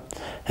Krakow,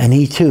 and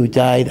he too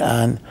died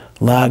on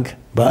Lag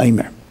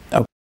BaOmer.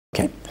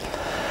 Okay.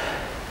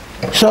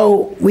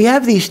 So we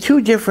have these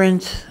two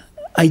different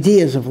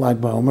ideas of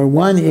Lag BaOmer.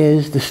 One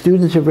is the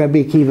students of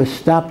Rabbi Akiva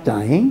stopped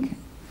dying,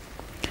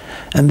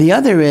 and the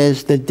other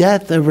is the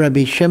death of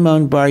Rabbi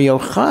Shimon Bar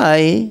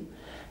Yochai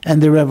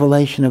and the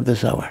revelation of the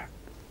Zohar.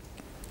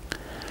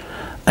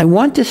 I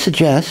want to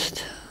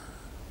suggest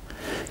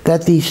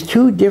that these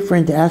two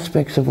different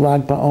aspects of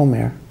Lag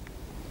BaOmer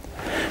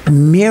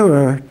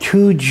mirror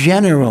two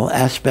general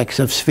aspects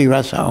of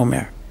Sfiras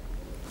HaOmer,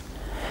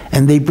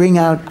 and they bring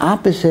out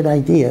opposite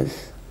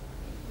ideas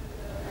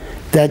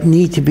that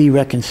need to be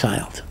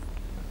reconciled.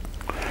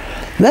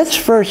 Let's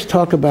first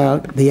talk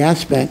about the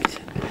aspect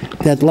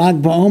that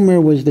Lag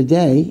BaOmer was the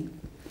day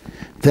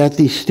that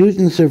the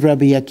students of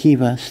Rabbi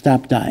Akiva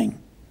stopped dying.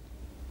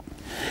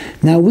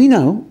 Now we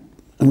know,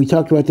 and we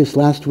talked about this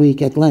last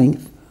week at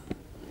length,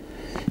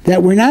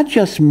 that we're not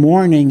just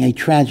mourning a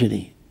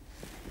tragedy,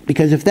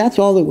 because if that's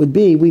all it would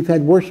be, we've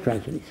had worse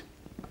tragedies.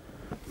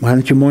 Why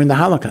don't you mourn the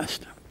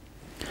Holocaust?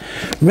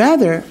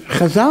 Rather,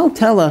 Chazal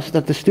tell us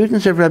that the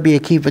students of Rabbi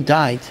Akiva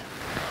died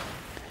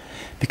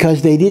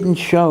because they didn't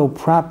show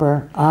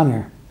proper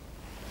honor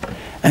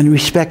and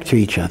respect to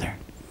each other.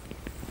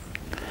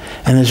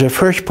 And as Rav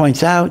Hirsch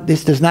points out,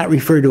 this does not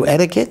refer to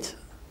etiquette,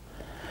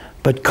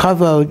 but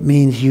kavod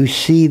means you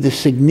see the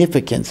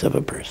significance of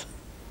a person.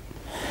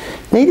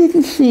 They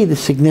didn't see the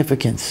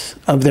significance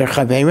of their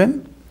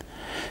chaverim,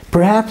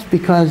 perhaps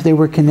because they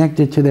were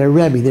connected to their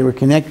Rebbe. They were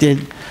connected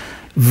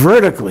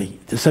vertically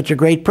to such a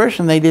great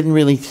person, they didn't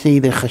really see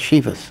the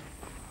chashivas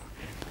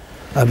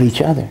of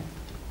each other.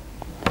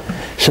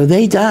 So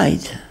they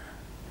died,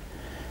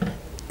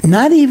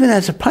 not even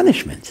as a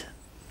punishment,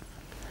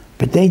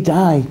 but they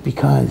died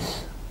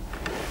because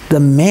the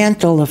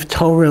mantle of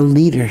Torah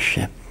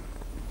leadership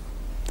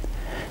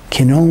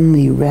can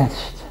only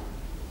rest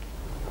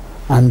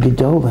on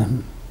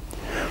Gedolim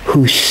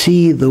who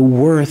see the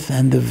worth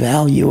and the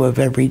value of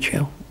every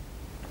Jew.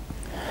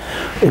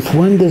 If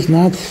one does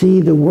not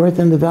see the worth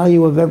and the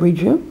value of every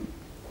Jew,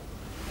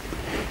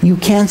 you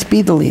can't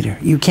be the leader.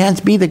 You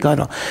can't be the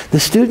Gadol. The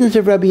students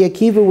of Rabbi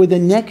Akiva were the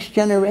next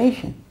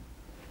generation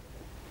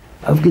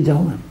of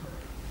Gedolim.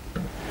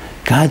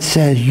 God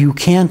says, you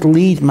can't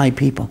lead my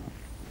people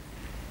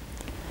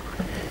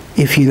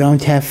if you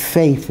don't have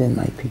faith in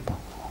my people.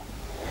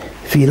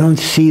 If you don't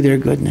see their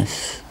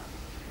goodness,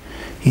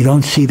 you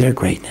don't see their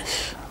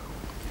greatness.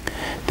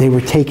 They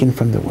were taken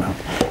from the world.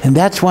 And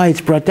that's why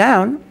it's brought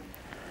down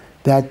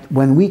that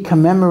when we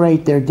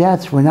commemorate their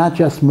deaths, we're not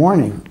just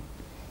mourning,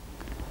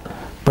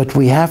 but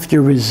we have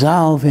to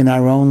resolve in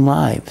our own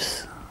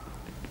lives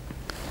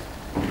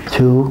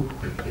to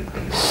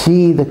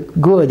see the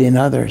good in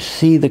others,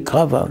 see the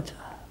kavod.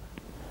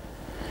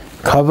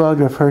 Kavod,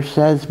 Rav Hirsch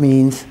says,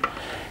 means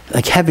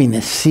like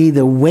heaviness, see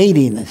the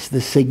weightiness,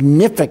 the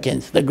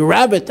significance, the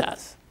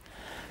gravitas.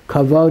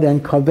 Kavod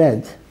and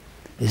kaved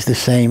is the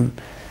same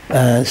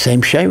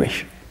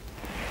sherish.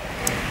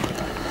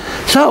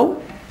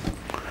 So,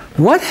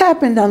 what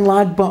happened on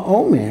Lag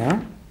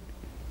BaOmer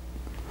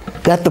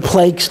that the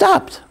plague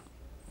stopped?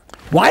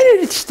 Why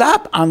did it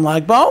stop on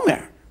Lag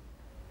BaOmer?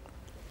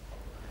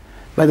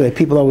 By the way,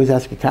 people always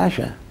ask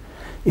Akasha,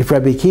 if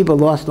Rabbi Akiva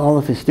lost all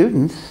of his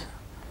students,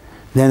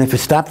 then if it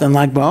stopped on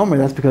Lag BaOmer,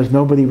 that's because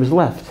nobody was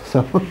left.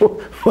 So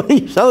what are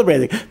you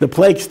celebrating? The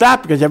plague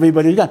stopped because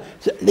everybody was gone.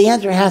 So the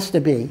answer has to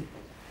be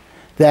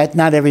that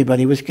not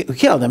everybody was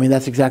killed. I mean,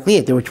 that's exactly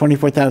it. There were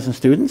 24,000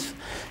 students.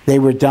 They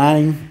were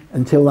dying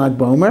until Lag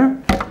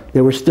BaOmer.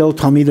 There were still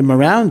Talmidim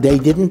around. They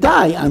didn't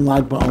die on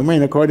Lag BaOmer,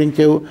 and according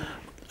to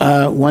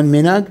one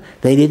minhag,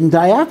 they didn't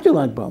die after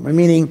Lag BaOmer,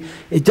 meaning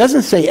it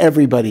doesn't say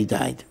everybody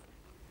died.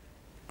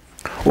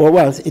 Or,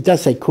 well, it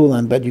does say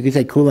kulan, but you could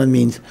say kulan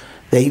means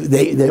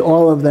they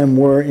all of them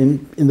were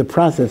in the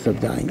process of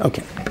dying.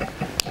 Okay.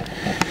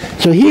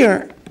 So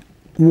here,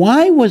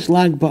 why was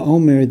Lag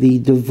BaOmer the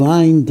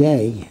divine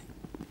day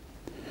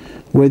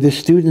where the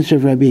students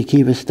of Rabbi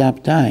Akiva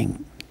stopped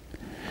dying?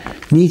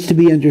 Needs to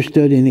be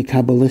understood in a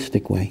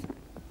Kabbalistic way.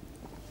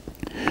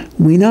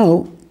 We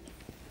know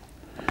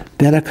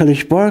that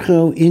HaKadosh Baruch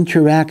Hu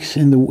interacts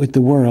with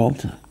the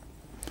world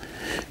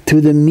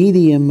through the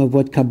medium of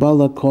what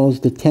Kabbalah calls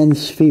the 10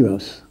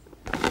 Sefirot,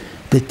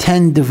 the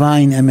 10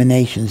 divine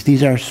emanations.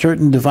 These are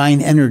certain divine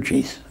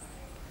energies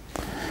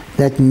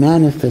that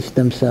manifest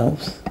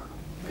themselves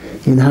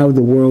in how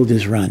the world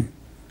is run.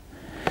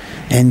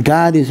 And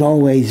God is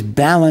always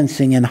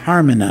balancing and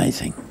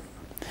harmonizing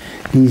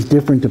these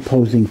different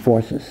opposing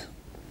forces.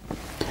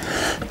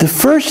 The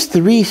first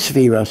three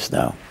Sefirot,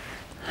 though,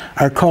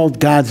 are called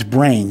God's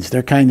brains.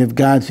 They're kind of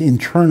God's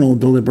internal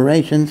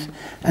deliberations,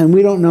 and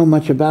we don't know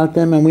much about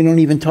them, and we don't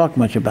even talk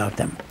much about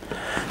them.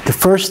 The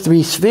first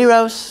three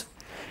Sefirot,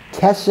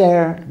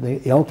 Keser,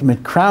 the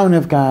ultimate crown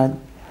of God,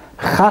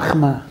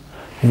 Chachma,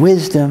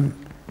 wisdom,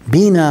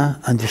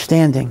 Bina,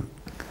 understanding,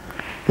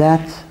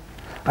 that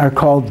are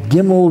called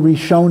Gimel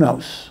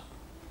Rishonos.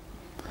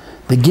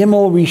 The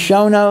Gimel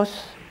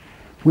Rishonos,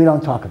 we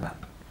don't talk about.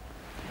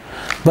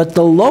 But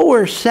the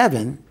lower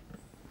seven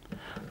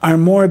are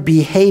more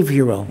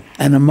behavioral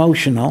and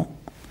emotional,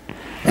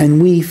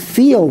 and we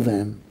feel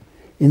them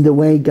in the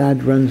way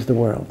God runs the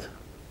world.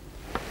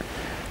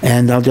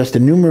 And I'll just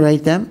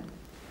enumerate them.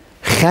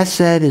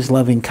 Chesed is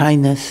loving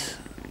kindness.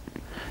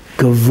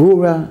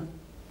 Gevurah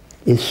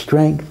is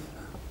strength.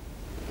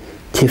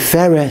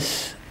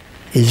 Tiferes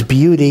is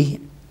beauty.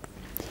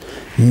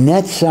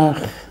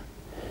 Netzach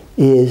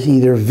is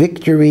either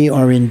victory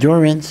or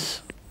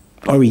endurance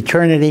or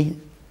eternity.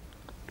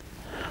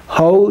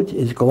 Hod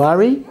is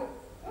glory.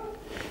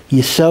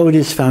 Yesod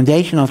is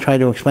foundation. I'll try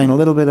to explain a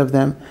little bit of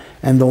them.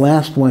 And the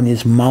last one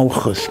is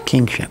Malchus,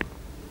 kingship.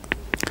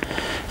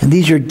 And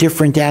these are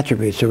different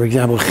attributes. So for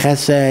example,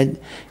 Chesed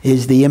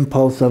is the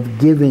impulse of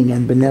giving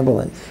and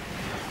benevolence.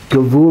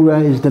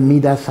 Gevurah is the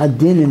Midas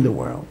Hadin in the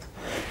world.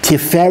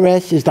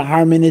 Tiferes is the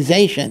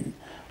harmonization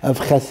of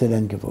Chesed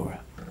and Gevurah,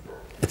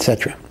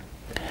 etc.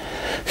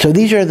 So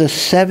these are the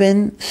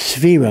seven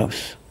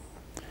Sefirot,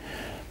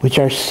 which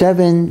are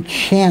seven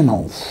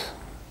channels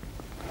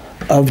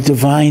of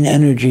divine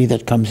energy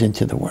that comes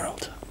into the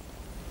world.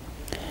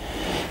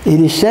 It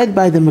is said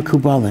by the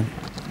Mekubalim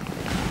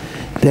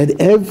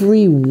that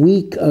every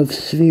week of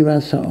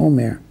Sfiras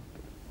HaOmer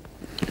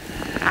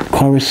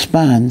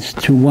corresponds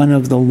to one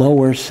of the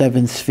lower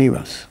seven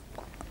Sfiros.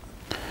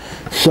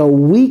 So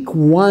week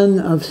 1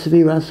 of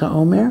Sfiras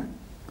HaOmer,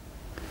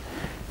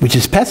 which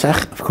is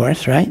Pesach, of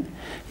course, right,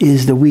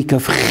 is the week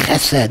of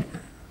Chesed,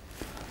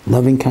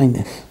 loving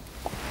kindness.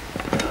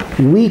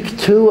 Week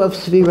 2 of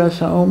Sfiras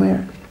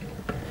HaOmer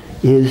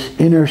is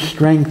inner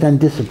strength and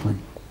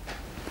discipline.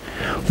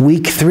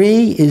 Week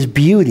 3 is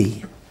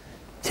beauty,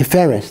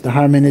 Tiferes, the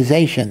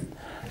harmonization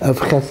of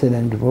Chesed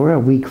and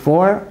Devorah. Week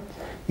 4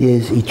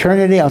 is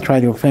eternity. I'll try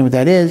to explain what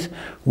that is.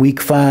 Week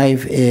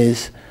 5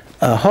 is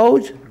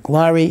Hod,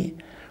 glory.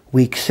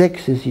 Week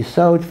 6 is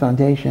Yesod,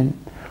 foundation.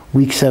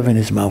 Week 7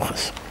 is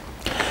Malchus.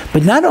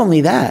 But not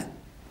only that,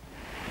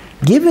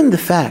 given the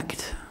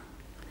fact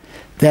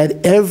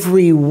that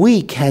every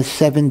week has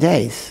 7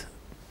 days,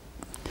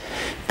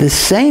 the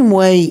same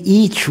way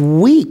each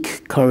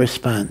week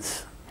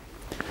corresponds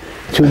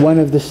to one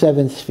of the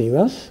 7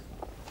 Sfiros,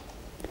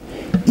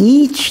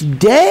 each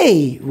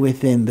day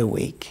within the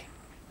week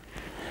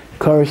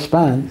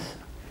corresponds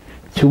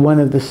to one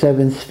of the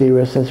 7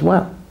 Sfiros as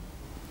well.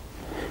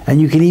 And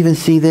you can even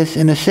see this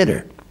in a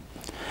siddur.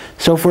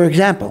 So for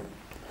example,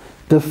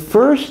 the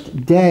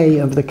first day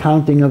of the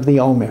counting of the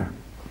Omer,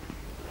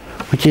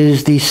 which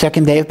is the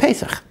second day of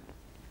Pesach,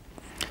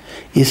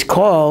 is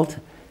called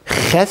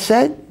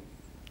Chesed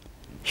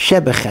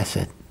Shebe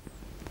Chesed,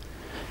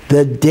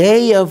 the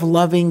day of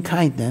loving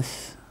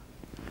kindness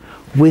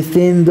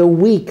within the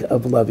week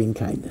of loving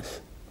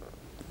kindness.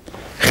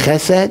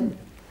 Chesed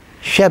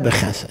Shebe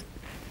Chesed.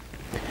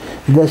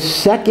 The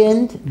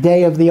second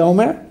day of the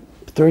Omer,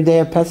 third day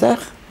of Pesach,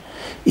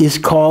 is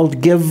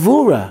called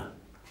Gevurah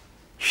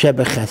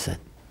Shebe Chesed,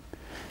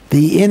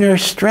 the inner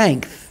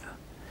strength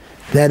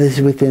that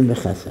is within the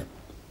Chesed,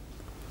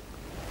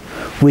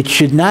 which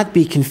should not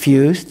be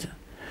confused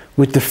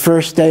with the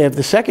first day of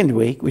the second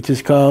week, which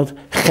is called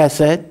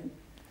Chesed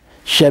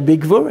Shebe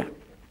Gevurah.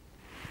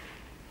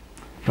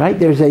 Right?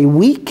 There's a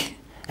week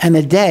and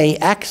a day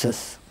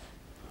axis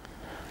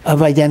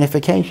of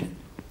identification.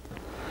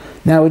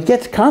 Now it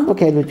gets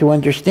complicated to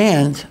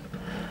understand.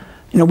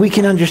 You know, we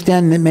can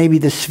understand that maybe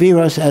the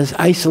Sfiros as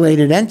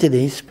isolated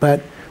entities, but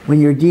when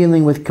you're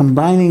dealing with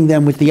combining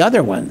them with the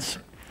other ones,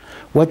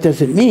 what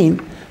does it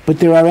mean? But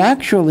there are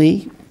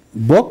actually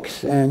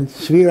books and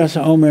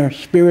Sfiras HaOmer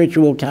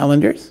spiritual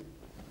calendars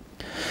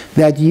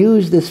that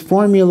use this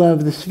formula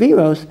of the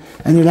Sfiros,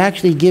 and it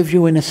actually gives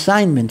you an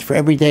assignment for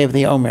every day of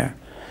the Omer,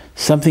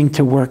 something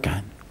to work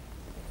on.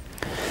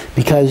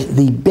 Because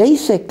the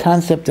basic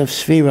concept of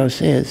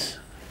Sfiros is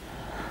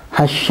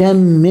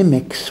Hashem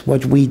mimics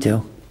what we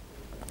do.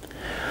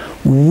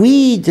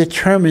 We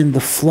determine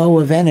the flow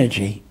of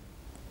energy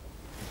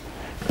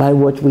by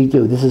what we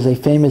do. This is a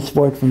famous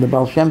word from the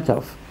Baal Shem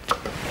Tov.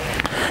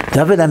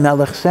 David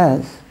HaMelech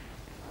says,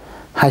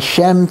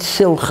 Hashem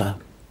tzilcha.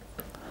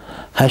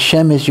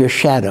 Hashem is your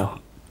shadow.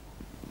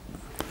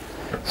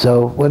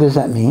 So what does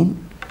that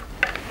mean?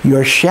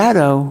 Your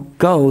shadow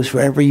goes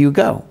wherever you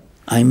go.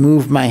 I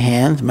move my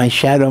hand, my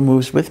shadow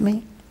moves with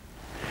me.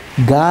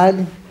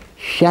 God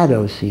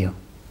shadows you.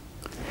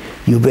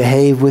 You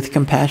behave with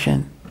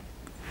compassion.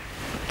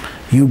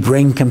 You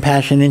bring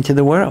compassion into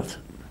the world.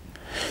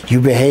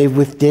 You behave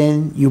with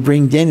din, you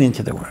bring din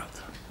into the world.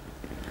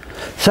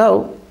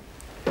 So,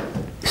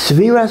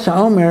 Sviras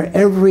HaOmer,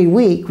 every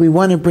week we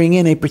want to bring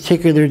in a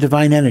particular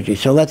divine energy.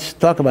 So let's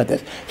talk about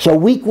this. So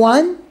week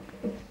 1,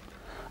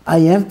 I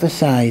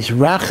emphasize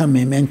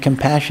rachamim and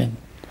compassion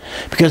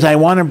because I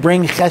want to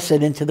bring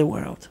chesed into the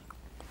world.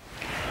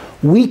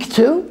 Week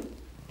 2,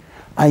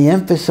 I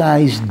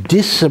emphasize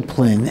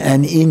discipline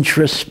and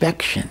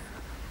introspection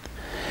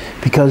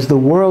because the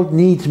world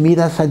needs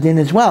midas hadin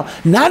as well.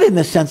 Not in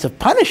the sense of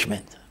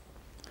punishment,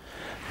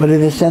 but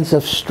in the sense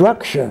of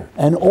structure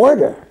and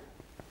order.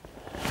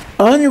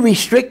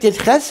 Unrestricted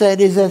chesed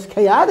is as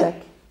chaotic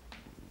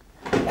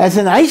as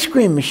an ice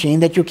cream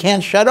machine that you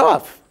can't shut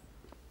off.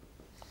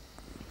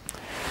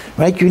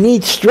 Right? You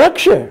need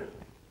structure.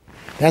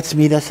 That's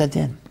midas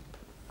hadin.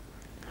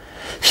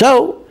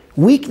 So,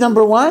 week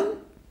number 1,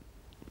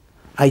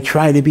 I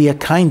try to be a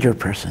kinder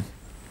person.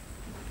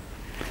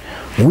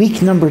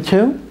 Week number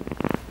 2,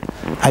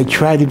 I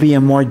try to be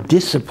a more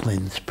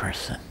disciplined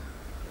person.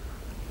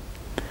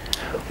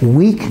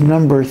 Week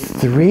number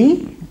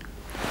 3,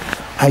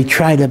 I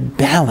try to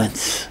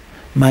balance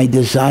my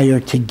desire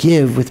to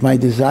give with my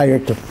desire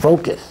to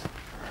focus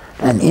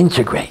and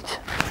integrate.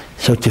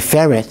 So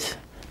Tiferet,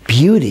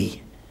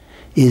 beauty,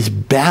 is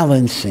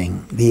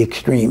balancing the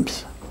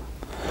extremes.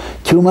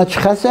 Too much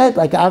chesed,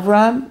 like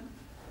Avroham,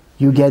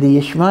 you get a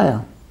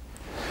Ishmael.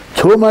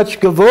 Too much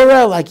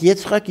Devorah, like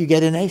Yitzchak, you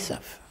get an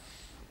Yosef.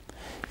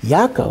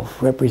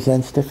 Yaakov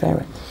represents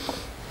Tiferet.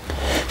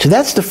 So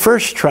that's the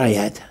first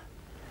triad.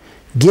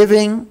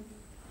 Giving,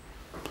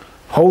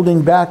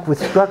 holding back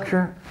with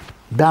structure,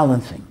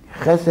 balancing.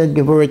 Chesed,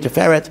 Devorah,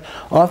 Tiferet,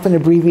 often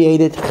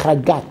abbreviated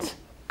Chagat.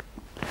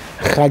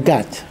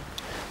 Chagat.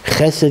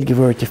 Chesed,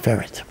 Devorah,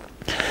 Tiferet.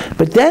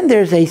 But then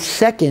there's a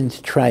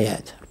second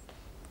triad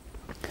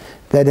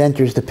that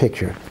enters the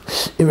picture.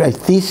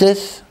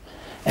 Thesis,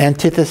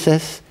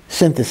 antithesis,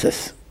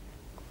 synthesis.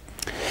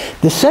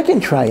 The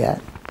second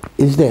triad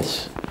is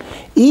this.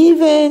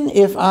 Even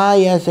if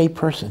I, as a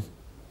person,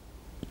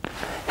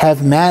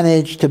 have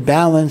managed to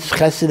balance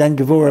chesed and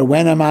gevurah,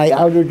 when am I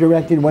outer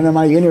directed, when am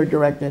I inner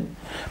directed?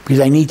 Because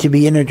I need to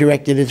be inner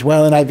directed as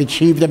well, and I've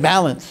achieved a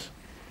balance.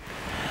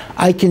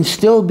 I can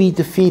still be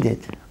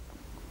defeated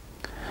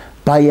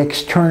by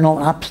external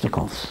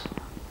obstacles.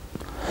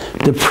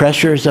 The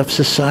pressures of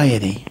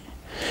society,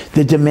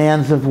 the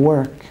demands of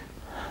work,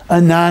 a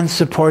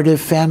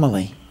non-supportive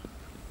family.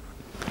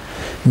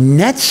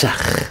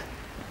 Netzach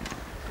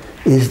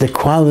is the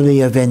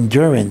quality of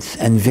endurance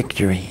and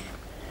victory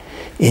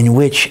in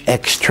which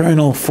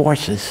external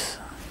forces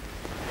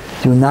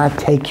do not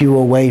take you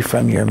away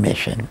from your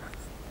mission.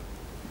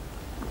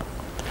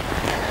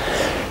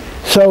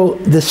 So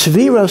the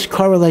Sefiros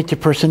correlate to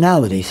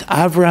personalities.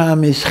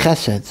 Avroham is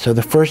Chesed, so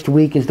the first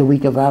week is the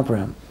week of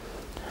Avroham.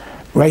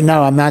 Right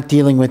now I'm not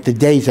dealing with the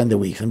days and the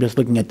weeks, I'm just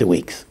looking at the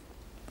weeks.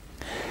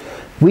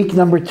 Week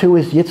number 2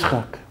 is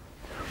Yitzchak,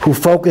 who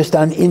focused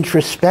on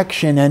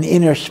introspection and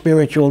inner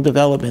spiritual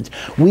development.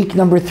 Week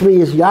number 3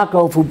 is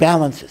Yaakov, who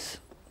balances.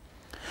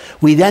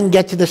 We then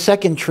get to the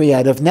second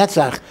triad of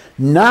Netzach,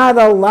 not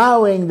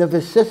allowing the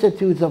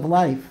vicissitudes of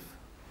life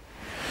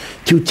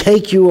to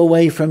take you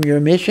away from your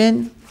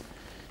mission.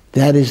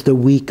 That is the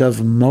week of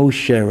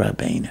Moshe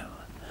Rabbeinu.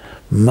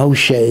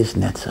 Moshe is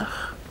Netzach.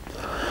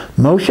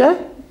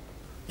 Moshe,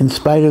 in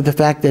spite of the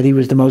fact that he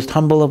was the most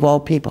humble of all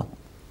people,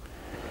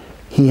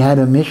 he had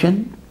a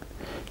mission.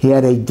 He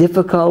had a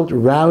difficult,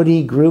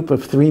 rowdy group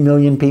of 3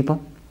 million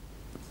people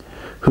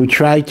who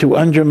tried to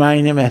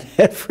undermine him at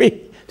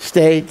every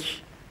stage.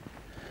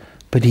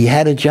 But he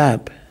had a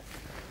job.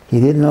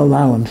 He didn't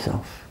allow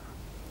himself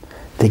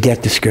to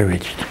get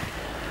discouraged.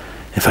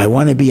 If I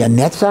want to be a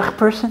Netzach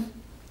person,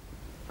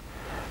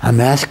 I'm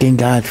asking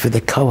God for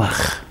the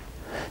koach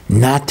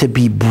not to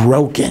be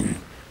broken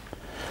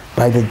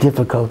by the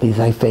difficulties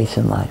I face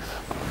in life.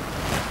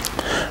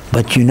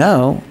 But you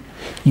know,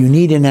 you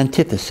need an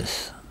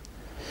antithesis.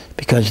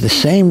 Because the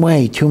same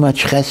way, too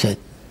much chesed,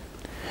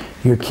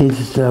 your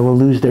kids will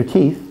lose their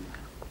teeth.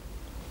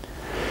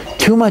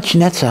 Too much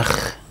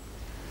netzach,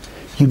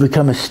 you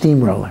become a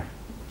steamroller.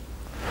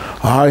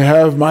 I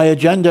have my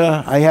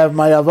agenda, I have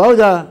my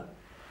avoda,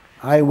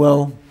 I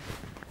will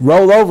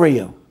roll over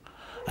you.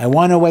 I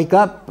want to wake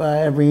up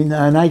every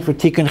night for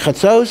tikkun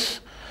chatzos.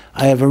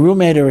 I have a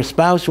roommate or a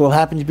spouse who will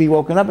happen to be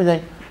woken up and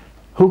say,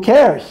 who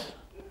cares?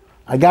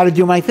 I got to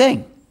do my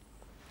thing.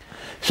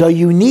 So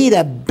you need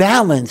a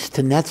balance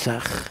to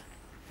Netzach,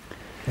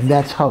 and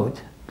that's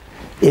Hod.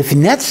 If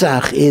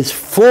Netzach is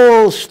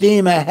full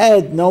steam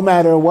ahead no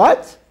matter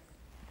what,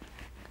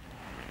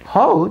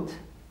 Hod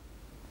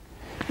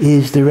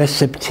is the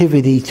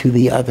receptivity to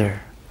the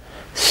other,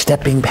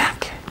 stepping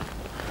back.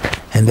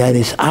 And that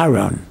is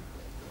Aaron.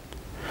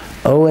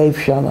 Oev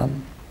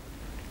Shalom,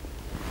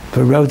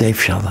 V'rodev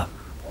Shalom,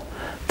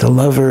 the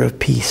lover of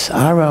peace.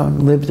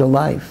 Aaron lived a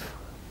life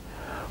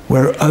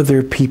where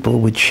other people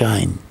would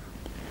shine.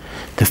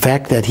 The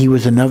fact that he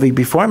was a Navi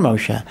before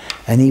Moshe,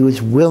 and he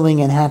was willing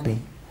and happy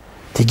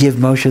to give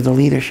Moshe the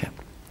leadership.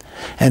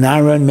 And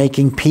Aaron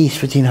making peace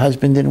between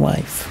husband and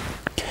wife.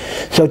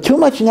 So too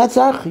much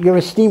Netzach, you're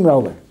a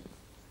steamroller.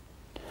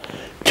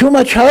 Too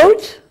much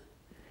hot,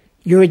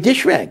 you're a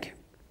dish rag.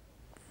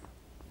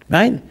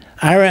 Right?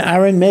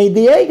 Aaron made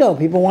the egel.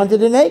 People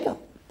wanted an egel.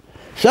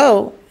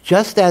 So,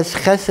 just as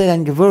chesed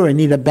and gevurah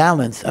need a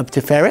balance of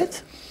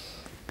tiferet,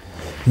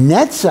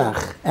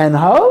 netzach and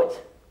hod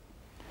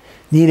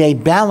need a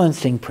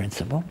balancing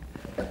principle,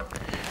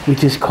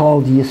 which is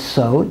called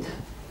yesod,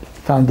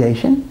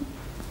 foundation,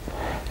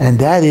 and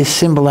that is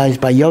symbolized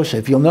by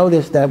Yosef. You'll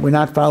notice that we're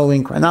not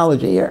following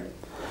chronology here.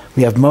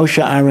 We have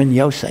Moshe, Aaron,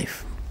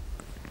 Yosef.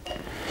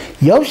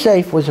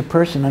 Yosef was a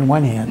person, on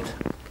one hand,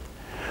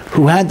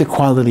 who had the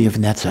quality of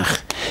netzach.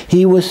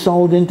 He was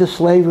sold into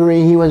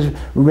slavery. He was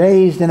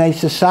raised in a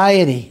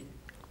society,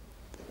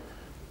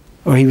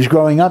 or he was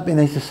growing up in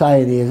a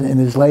society in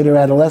his later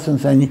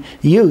adolescence and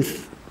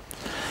youth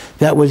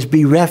that was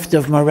bereft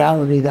of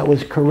morality, that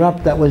was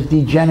corrupt, that was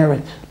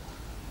degenerate.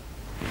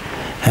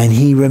 And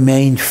he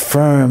remained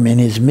firm in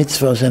his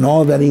mitzvahs and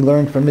all that he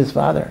learned from his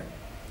father.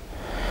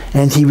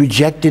 And he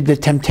rejected the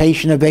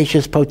temptation of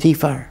Eshes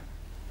Potiphar.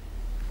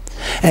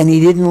 And he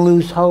didn't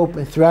lose hope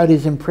throughout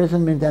his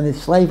imprisonment and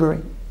his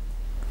slavery.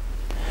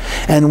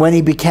 And when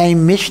he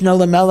became Mishnah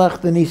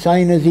Lamelech, the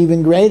Nisayon is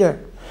even greater.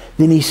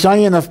 The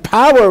Nisayon of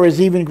power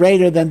is even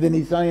greater than the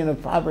Nisayon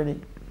of poverty.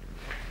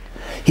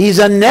 He's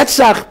a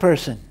Netzach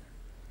person.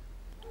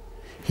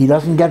 He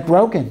doesn't get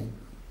broken.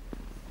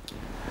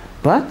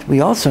 But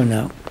we also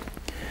know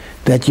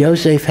that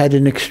Yosef had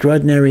an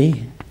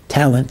extraordinary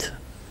talent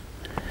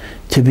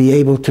to be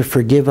able to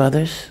forgive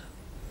others,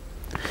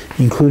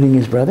 including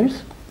his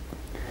brothers.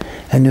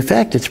 And in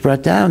fact, it's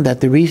brought down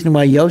that the reason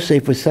why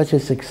Yosef was such a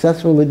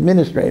successful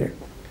administrator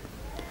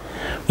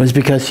was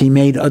because he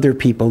made other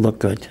people look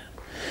good.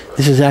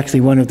 This is actually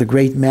one of the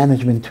great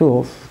management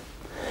tools.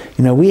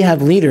 You know, we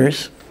have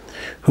leaders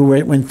who,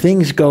 when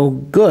things go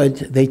good,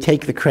 they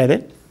take the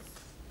credit.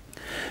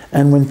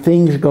 And when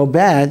things go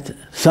bad,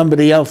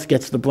 somebody else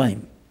gets the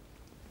blame.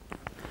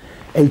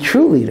 A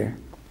true leader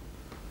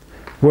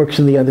works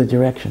in the other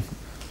direction.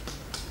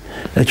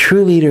 A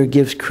true leader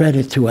gives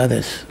credit to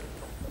others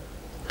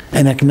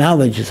and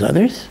acknowledges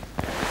others,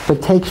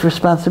 but takes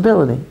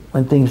responsibility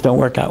when things don't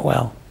work out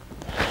well.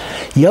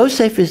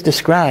 Yosef is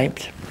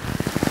described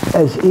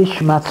as Ish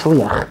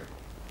Matzliach.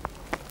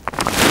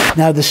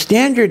 Now, the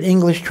standard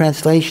English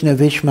translation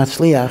of Ish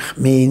Matzliach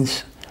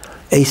means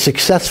a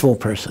successful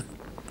person.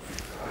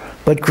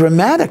 But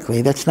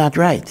grammatically, that's not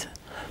right.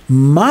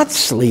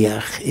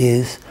 Matzliach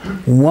is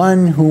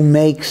one who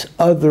makes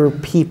other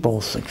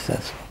people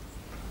successful.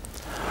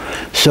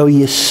 So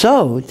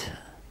Yesod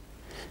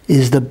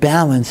is the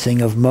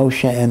balancing of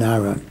Moshe and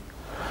Aaron.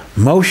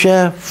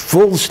 Moshe,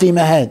 full steam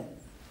ahead.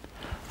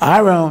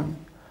 Aaron,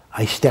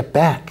 I step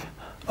back.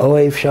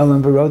 Oev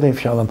Shalom v'rodev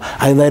Shalom.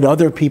 I let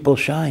other people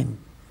shine.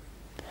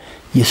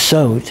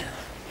 Yesod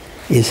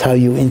is how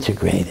you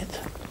integrate it.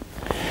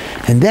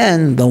 And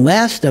then the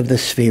last of the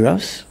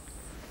Sefiros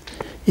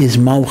is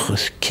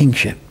Malchus,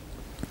 kingship.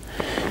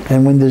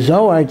 And when the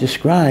Zohar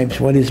describes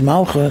what is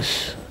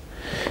Malchus,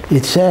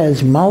 it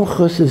says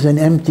Malchus is an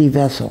empty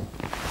vessel.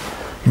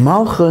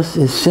 Malchus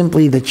is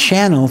simply the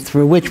channel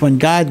through which, when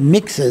God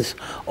mixes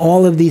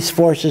all of these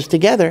forces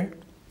together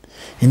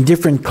in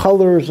different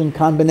colors and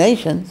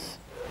combinations,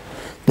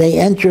 they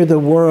enter the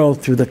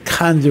world through the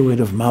conduit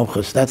of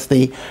Malchus. That's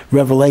the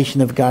revelation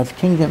of God's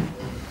kingdom.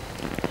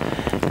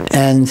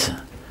 And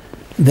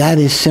that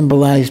is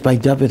symbolized by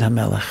David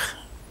HaMelech,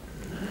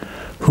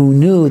 who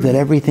knew that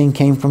everything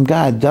came from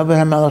God. David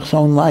HaMelech's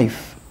own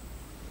life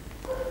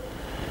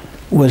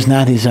was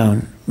not his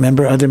own.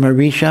 Remember Adam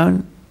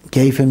HaRishon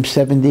gave him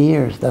 70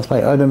 years. That's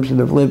why Adam should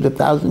have lived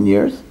 1,000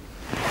 years.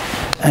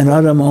 And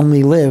Adam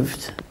only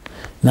lived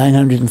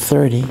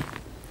 930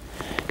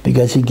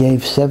 because he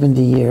gave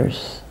 70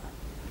 years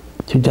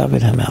to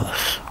David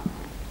HaMelech.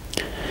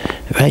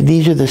 Right?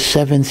 These are the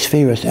 7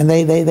 spheres, and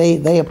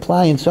they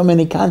apply in so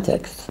many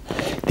contexts.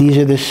 These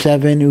are the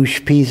 7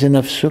 Ushpizin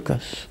of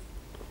Sukkos.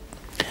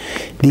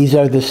 These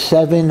are the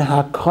 7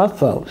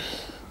 Hakafos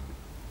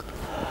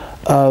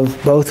of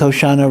both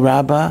Hoshana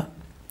Rabbah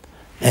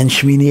and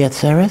Shmini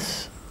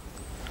Atzeres.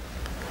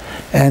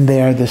 And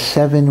they are the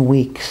 7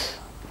 weeks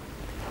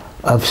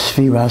of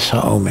Sfiras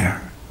HaOmer.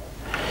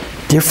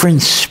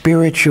 Different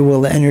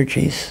spiritual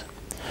energies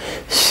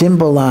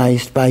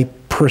symbolized by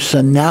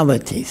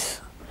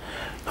personalities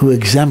who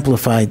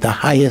exemplified the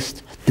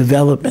highest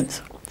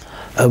development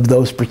of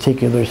those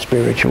particular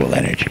spiritual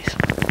energies.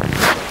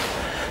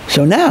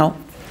 So now,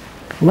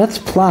 let's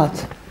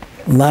plot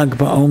Lag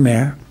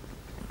BaOmer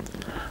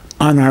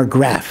on our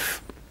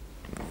graph.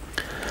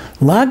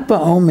 Lag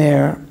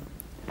BaOmer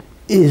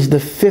is the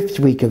 5th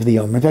week of the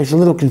Omer. In fact, it's a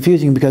little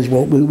confusing because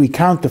we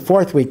count the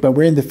 4th week, but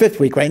we're in the 5th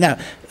week right now.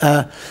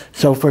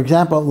 So, for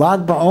example,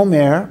 Lag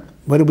BaOmer,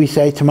 what do we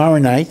say tomorrow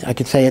night? I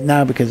could say it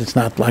now because it's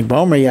not Lag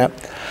BaOmer yet.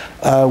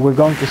 We're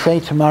going to say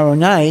tomorrow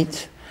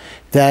night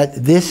that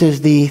this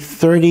is the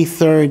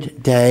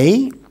 33rd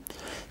day.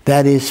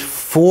 That is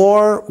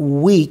 4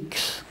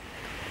 weeks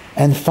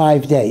and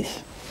 5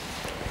 days.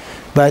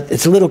 But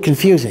it's a little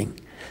confusing.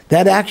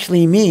 That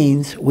actually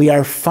means we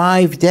are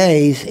 5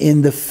 days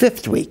in the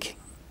 5th week.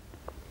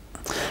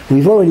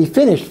 We've already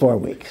finished 4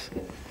 weeks.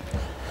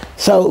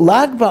 So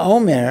Lag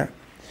BaOmer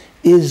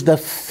is the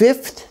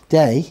 5th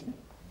day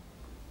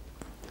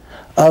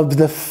of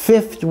the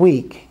 5th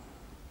week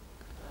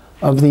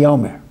of the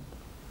Omer.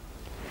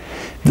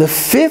 The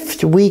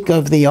 5th week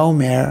of the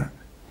Omer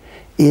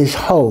is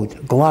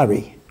Hod,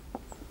 glory.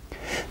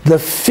 The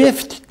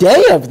 5th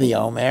day of the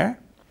Omer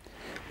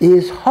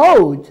is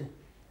Hod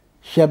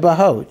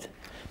Shebahod,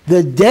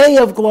 the day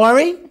of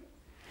glory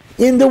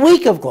in the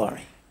week of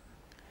glory.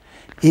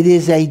 It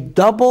is a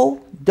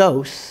double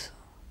dose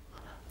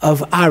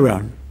of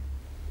Aaron.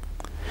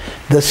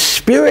 The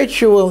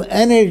spiritual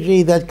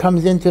energy that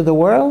comes into the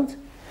world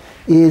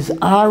is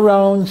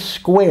Aaron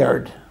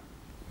squared.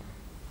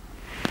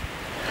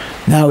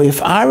 Now,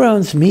 if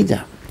Aaron's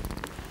midah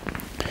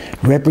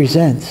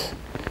represents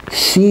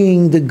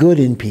seeing the good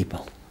in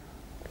people,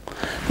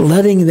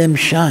 letting them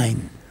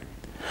shine,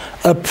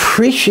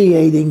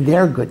 appreciating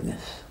their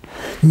goodness,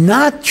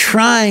 not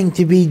trying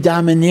to be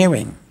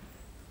domineering,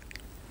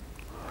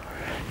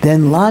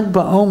 then Lag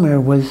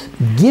BaOmer was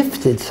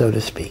gifted, so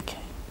to speak,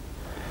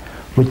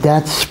 with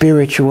that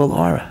spiritual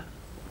aura.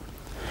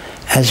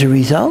 As a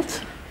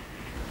result,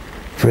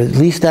 for at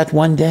least that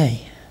one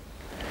day,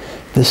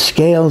 the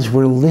scales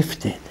were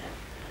lifted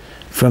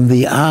from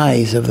the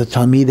eyes of the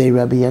Talmidei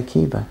Rabbi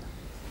Akiva,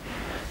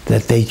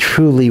 that they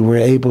truly were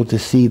able to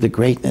see the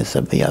greatness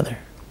of the other.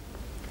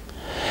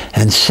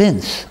 And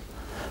since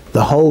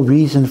the whole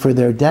reason for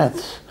their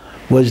deaths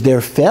was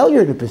their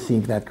failure to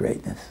perceive that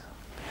greatness,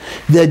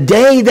 the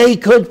day they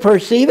could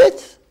perceive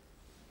it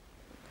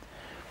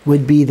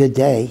would be the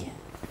day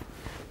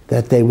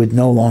that they would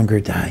no longer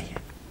die.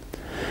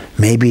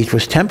 Maybe it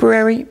was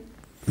temporary,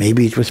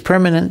 maybe it was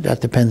permanent, that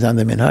depends on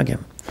the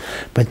minhagim.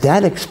 But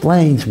that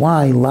explains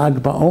why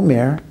Lag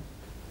BaOmer,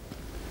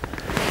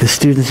 the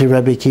students of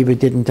Rabbi Akiva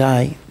didn't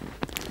die,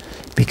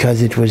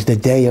 because it was the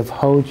day of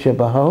Hod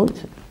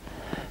Shebahod,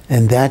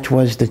 and that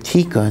was the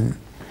tikkun,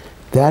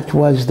 that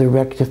was the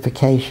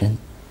rectification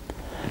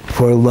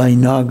for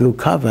Lainagu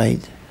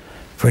Kavod,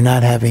 for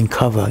not having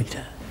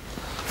Kavod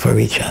for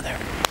each other.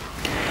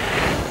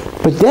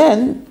 But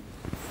then,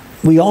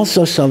 we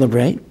also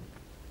celebrate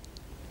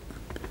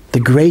the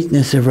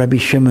greatness of Rabbi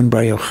Shimon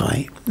Bar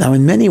Yochai. Now,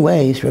 in many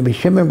ways, Rabbi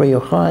Shimon Bar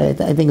Yochai,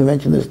 I think we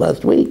mentioned this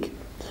last week,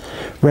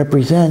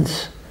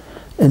 represents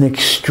an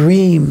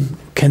extreme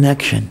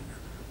connection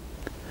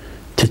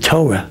to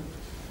Torah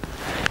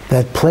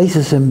that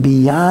places him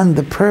beyond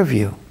the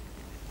purview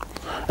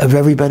of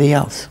everybody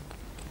else.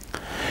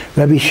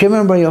 Rabbi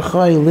Shimon Bar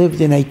Yochai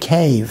lived in a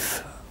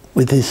cave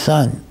with his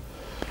son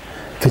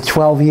for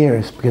 12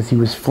 years because he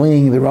was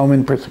fleeing the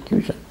Roman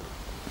persecution.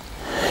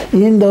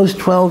 In those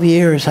 12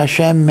 years,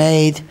 Hashem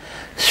made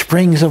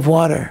springs of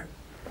water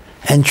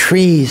and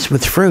trees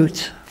with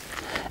fruit,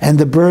 and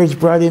the birds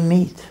brought him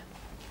meat.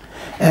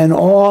 And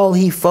all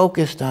he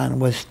focused on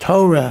was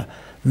Torah,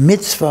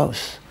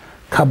 mitzvos,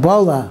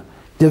 Kabbalah,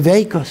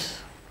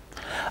 Devekos.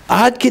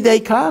 Ad Kidei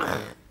Kach,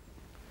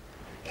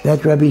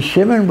 that Rabbi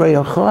Shimon Bar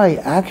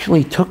Yochai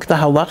actually took the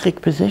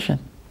halachic position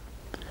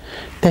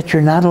that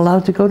you're not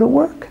allowed to go to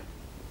work.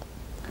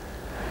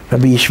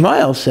 Rabbi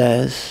Yishmael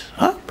says,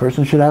 a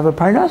person should have a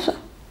parnasa.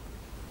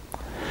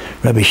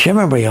 Rabbi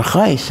Shimon Bar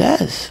Yochai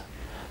says,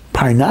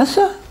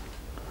 parnasa?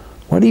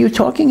 What are you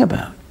talking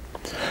about?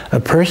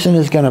 A person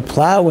is going to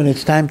plow when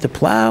it's time to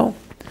plow,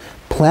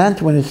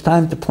 plant when it's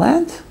time to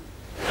plant?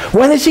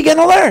 When is he going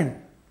to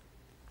learn?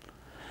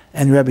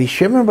 And Rabbi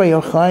Shimon Bar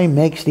Yochai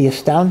makes the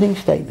astounding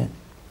statement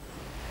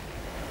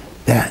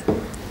that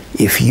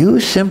if you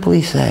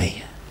simply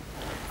say,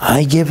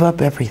 I give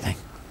up everything,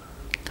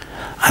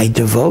 I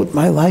devote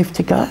my life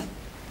to God,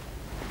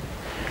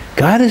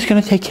 God is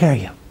going to take care of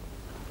you.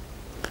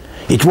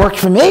 It worked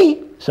for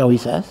me, so he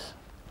says.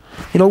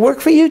 It'll work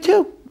for you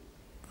too.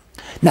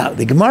 Now,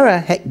 the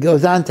Gemara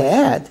goes on to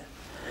add,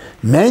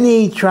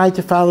 many tried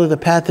to follow the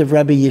path of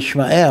Rabbi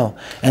Yishmael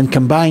and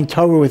combine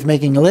Torah with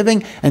making a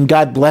living, and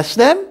God blessed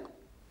them.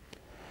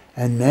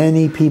 And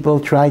many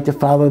people tried to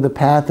follow the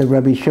path of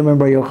Rabbi Shimon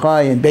Bar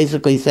Yochai and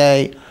basically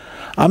say,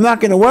 I'm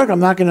not going to work, I'm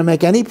not going to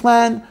make any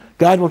plan,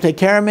 God will take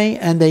care of me,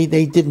 and they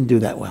didn't do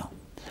that well.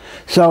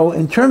 So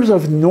in terms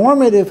of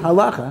normative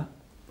halacha,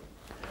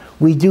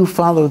 we do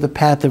follow the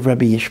path of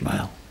Rabbi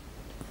Yishmael,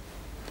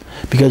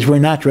 because we're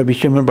not Rabbi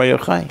Shimon Bar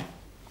Yochai.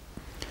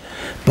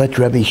 But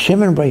Rabbi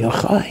Shimon Bar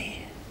Yochai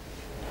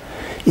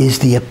is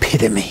the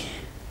epitome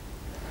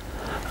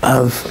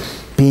of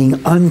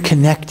being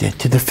unconnected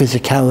to the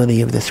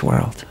physicality of this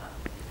world.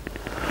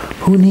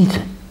 Who needs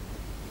it?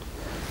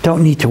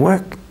 Don't need to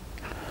work.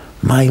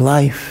 My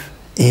life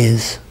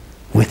is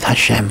with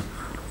Hashem.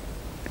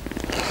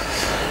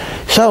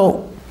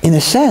 So, in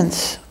a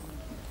sense,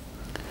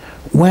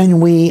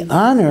 when we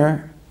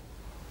honor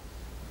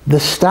the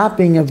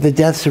stopping of the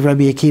deaths of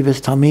Rabbi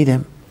Akiva's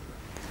Talmidim,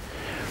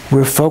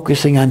 we're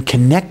focusing on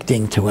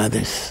connecting to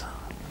others.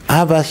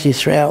 Avas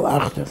Yisrael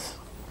Achdus.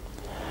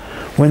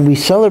 When we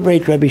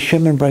celebrate Rabbi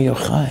Shimon Bar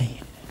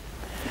Yochai,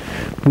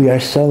 we are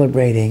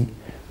celebrating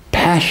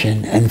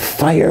passion and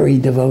fiery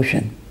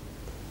devotion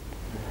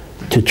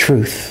to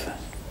truth.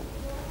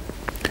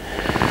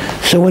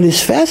 So what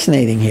is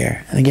fascinating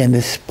here, and again,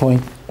 this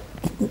point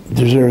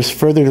deserves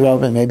further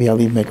development, maybe I'll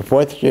even make a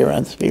fourth share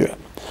on Sefirot.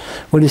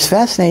 What is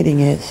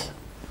fascinating is,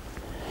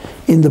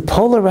 in the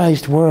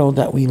polarized world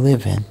that we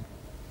live in,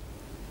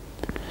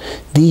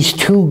 these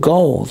two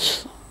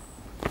goals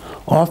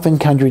often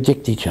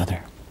contradict each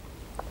other.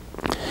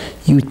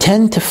 You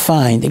tend to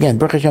find, again,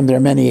 Baruch Hashem, there are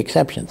many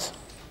exceptions,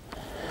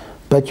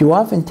 but you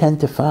often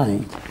tend to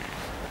find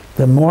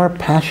the more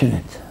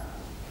passionate,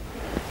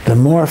 the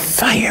more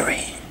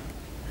fiery,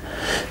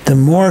 the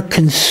more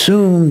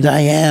consumed I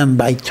am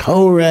by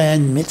Torah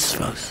and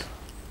mitzvos,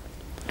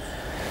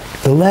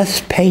 the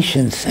less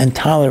patience and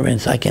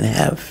tolerance I can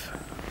have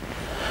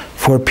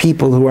for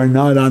people who are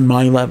not on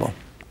my level.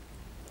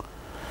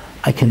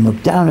 I can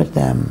look down at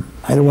them.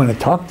 I don't want to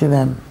talk to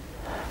them.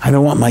 I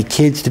don't want my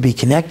kids to be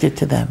connected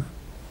to them.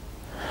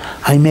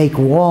 I make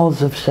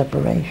walls of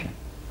separation.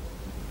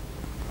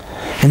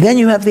 And then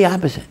you have the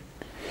opposite.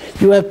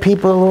 You have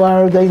people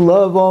who they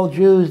love all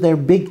Jews, they're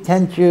big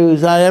tent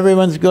Jews,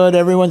 everyone's good,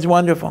 everyone's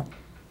wonderful.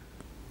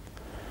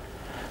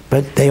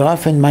 But they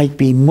often might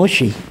be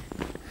mushy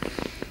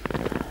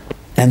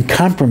and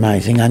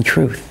compromising on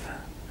truth.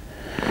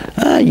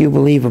 You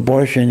believe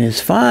abortion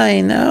is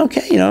fine,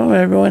 okay,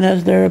 everyone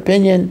has their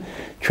opinion,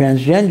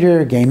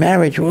 transgender, gay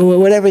marriage,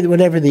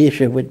 whatever the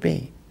issue would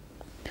be.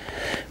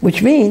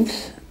 Which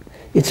means,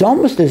 it's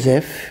almost as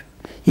if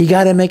you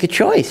got to make a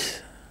choice.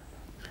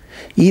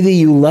 Either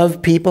you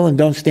love people and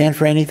don't stand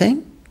for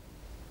anything,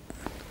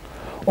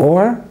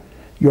 or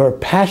you're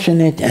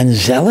passionate and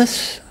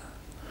zealous,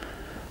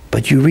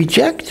 but you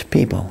reject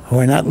people who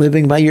are not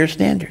living by your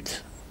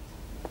standards.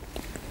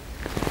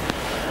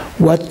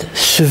 What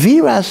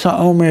Seviras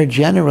HaOmer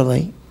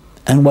generally,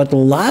 and what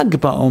Lag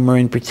BaOmer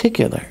in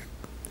particular,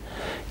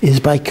 is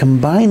by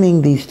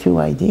combining these two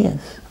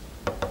ideas.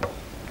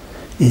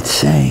 It's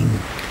saying,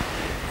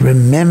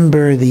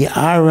 remember the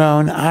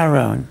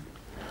Aron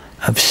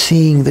of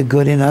seeing the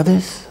good in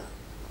others,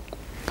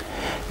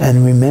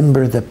 and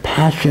remember the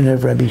passion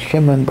of Rabbi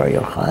Shimon Bar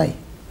Yochai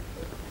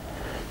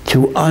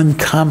to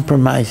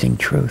uncompromising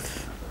truth.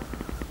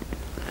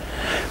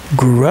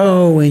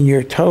 Grow in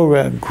your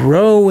Torah,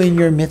 grow in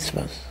your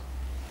mitzvahs,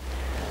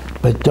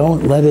 but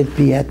don't let it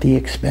be at the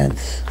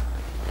expense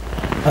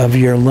of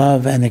your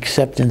love and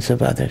acceptance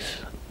of others.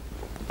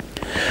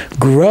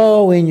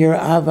 Grow in your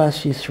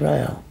Avas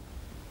Yisroel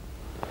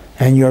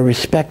and your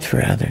respect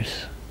for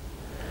others,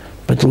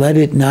 but let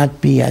it not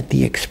be at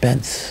the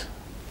expense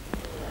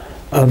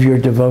of your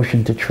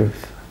devotion to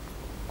truth.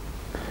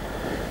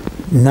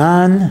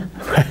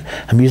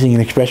 I'm using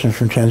an expression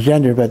from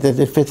transgender, but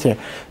it fits here.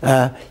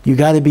 You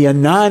got to be a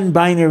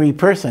non-binary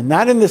person,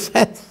 not in the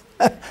sense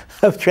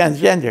of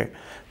transgender,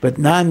 but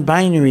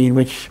non-binary, in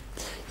which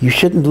you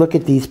shouldn't look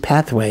at these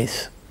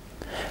pathways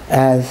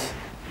as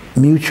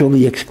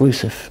mutually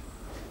exclusive.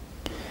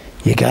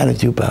 You got to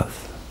do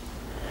both.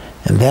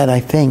 And that, I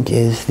think,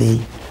 is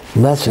the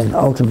lesson,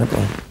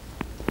 ultimately,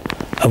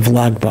 of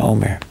Lag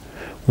BaOmer.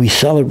 We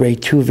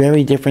celebrate two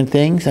very different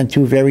things and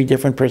two very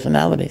different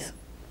personalities,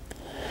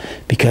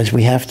 because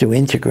we have to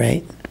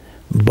integrate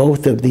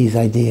both of these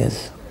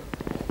ideas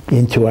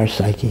into our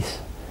psyches.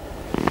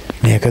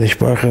 May HaKadosh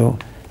Baruch Hu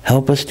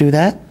help us do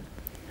that.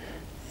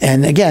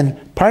 And again,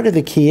 part of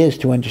the key is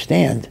to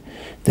understand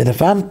that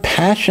if I'm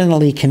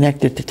passionately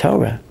connected to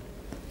Torah,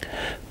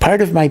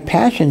 part of my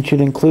passion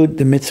should include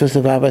the mitzvahs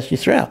of Avas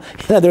Yisrael.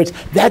 In other words,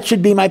 that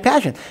should be my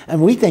passion.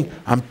 And we think,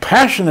 I'm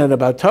passionate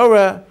about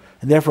Torah,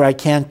 and therefore I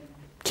can't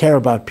care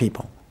about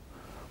people.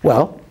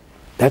 Well,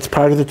 that's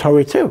part of the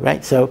Torah too,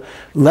 right? So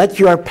let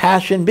your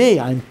passion be,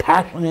 I'm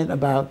passionate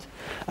about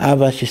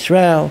Avas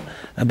Yisrael,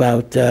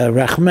 about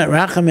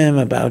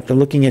Rachamim, about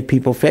looking at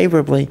people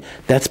favorably.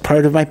 That's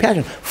part of my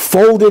passion.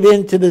 Fold it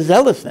into the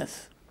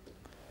zealousness.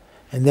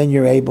 And then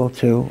you're able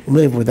to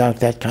live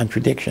without that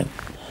contradiction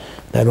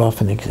that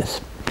often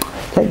exists.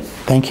 Okay,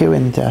 thank you,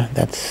 and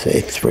that's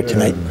it for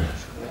tonight.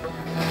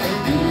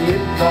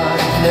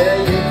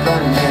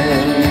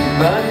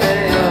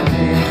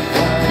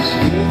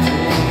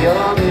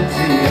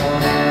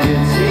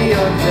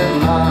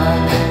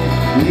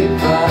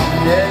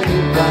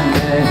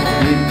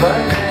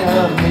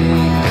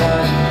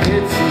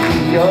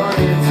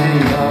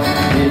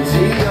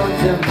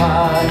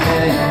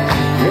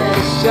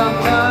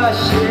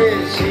 Neshamah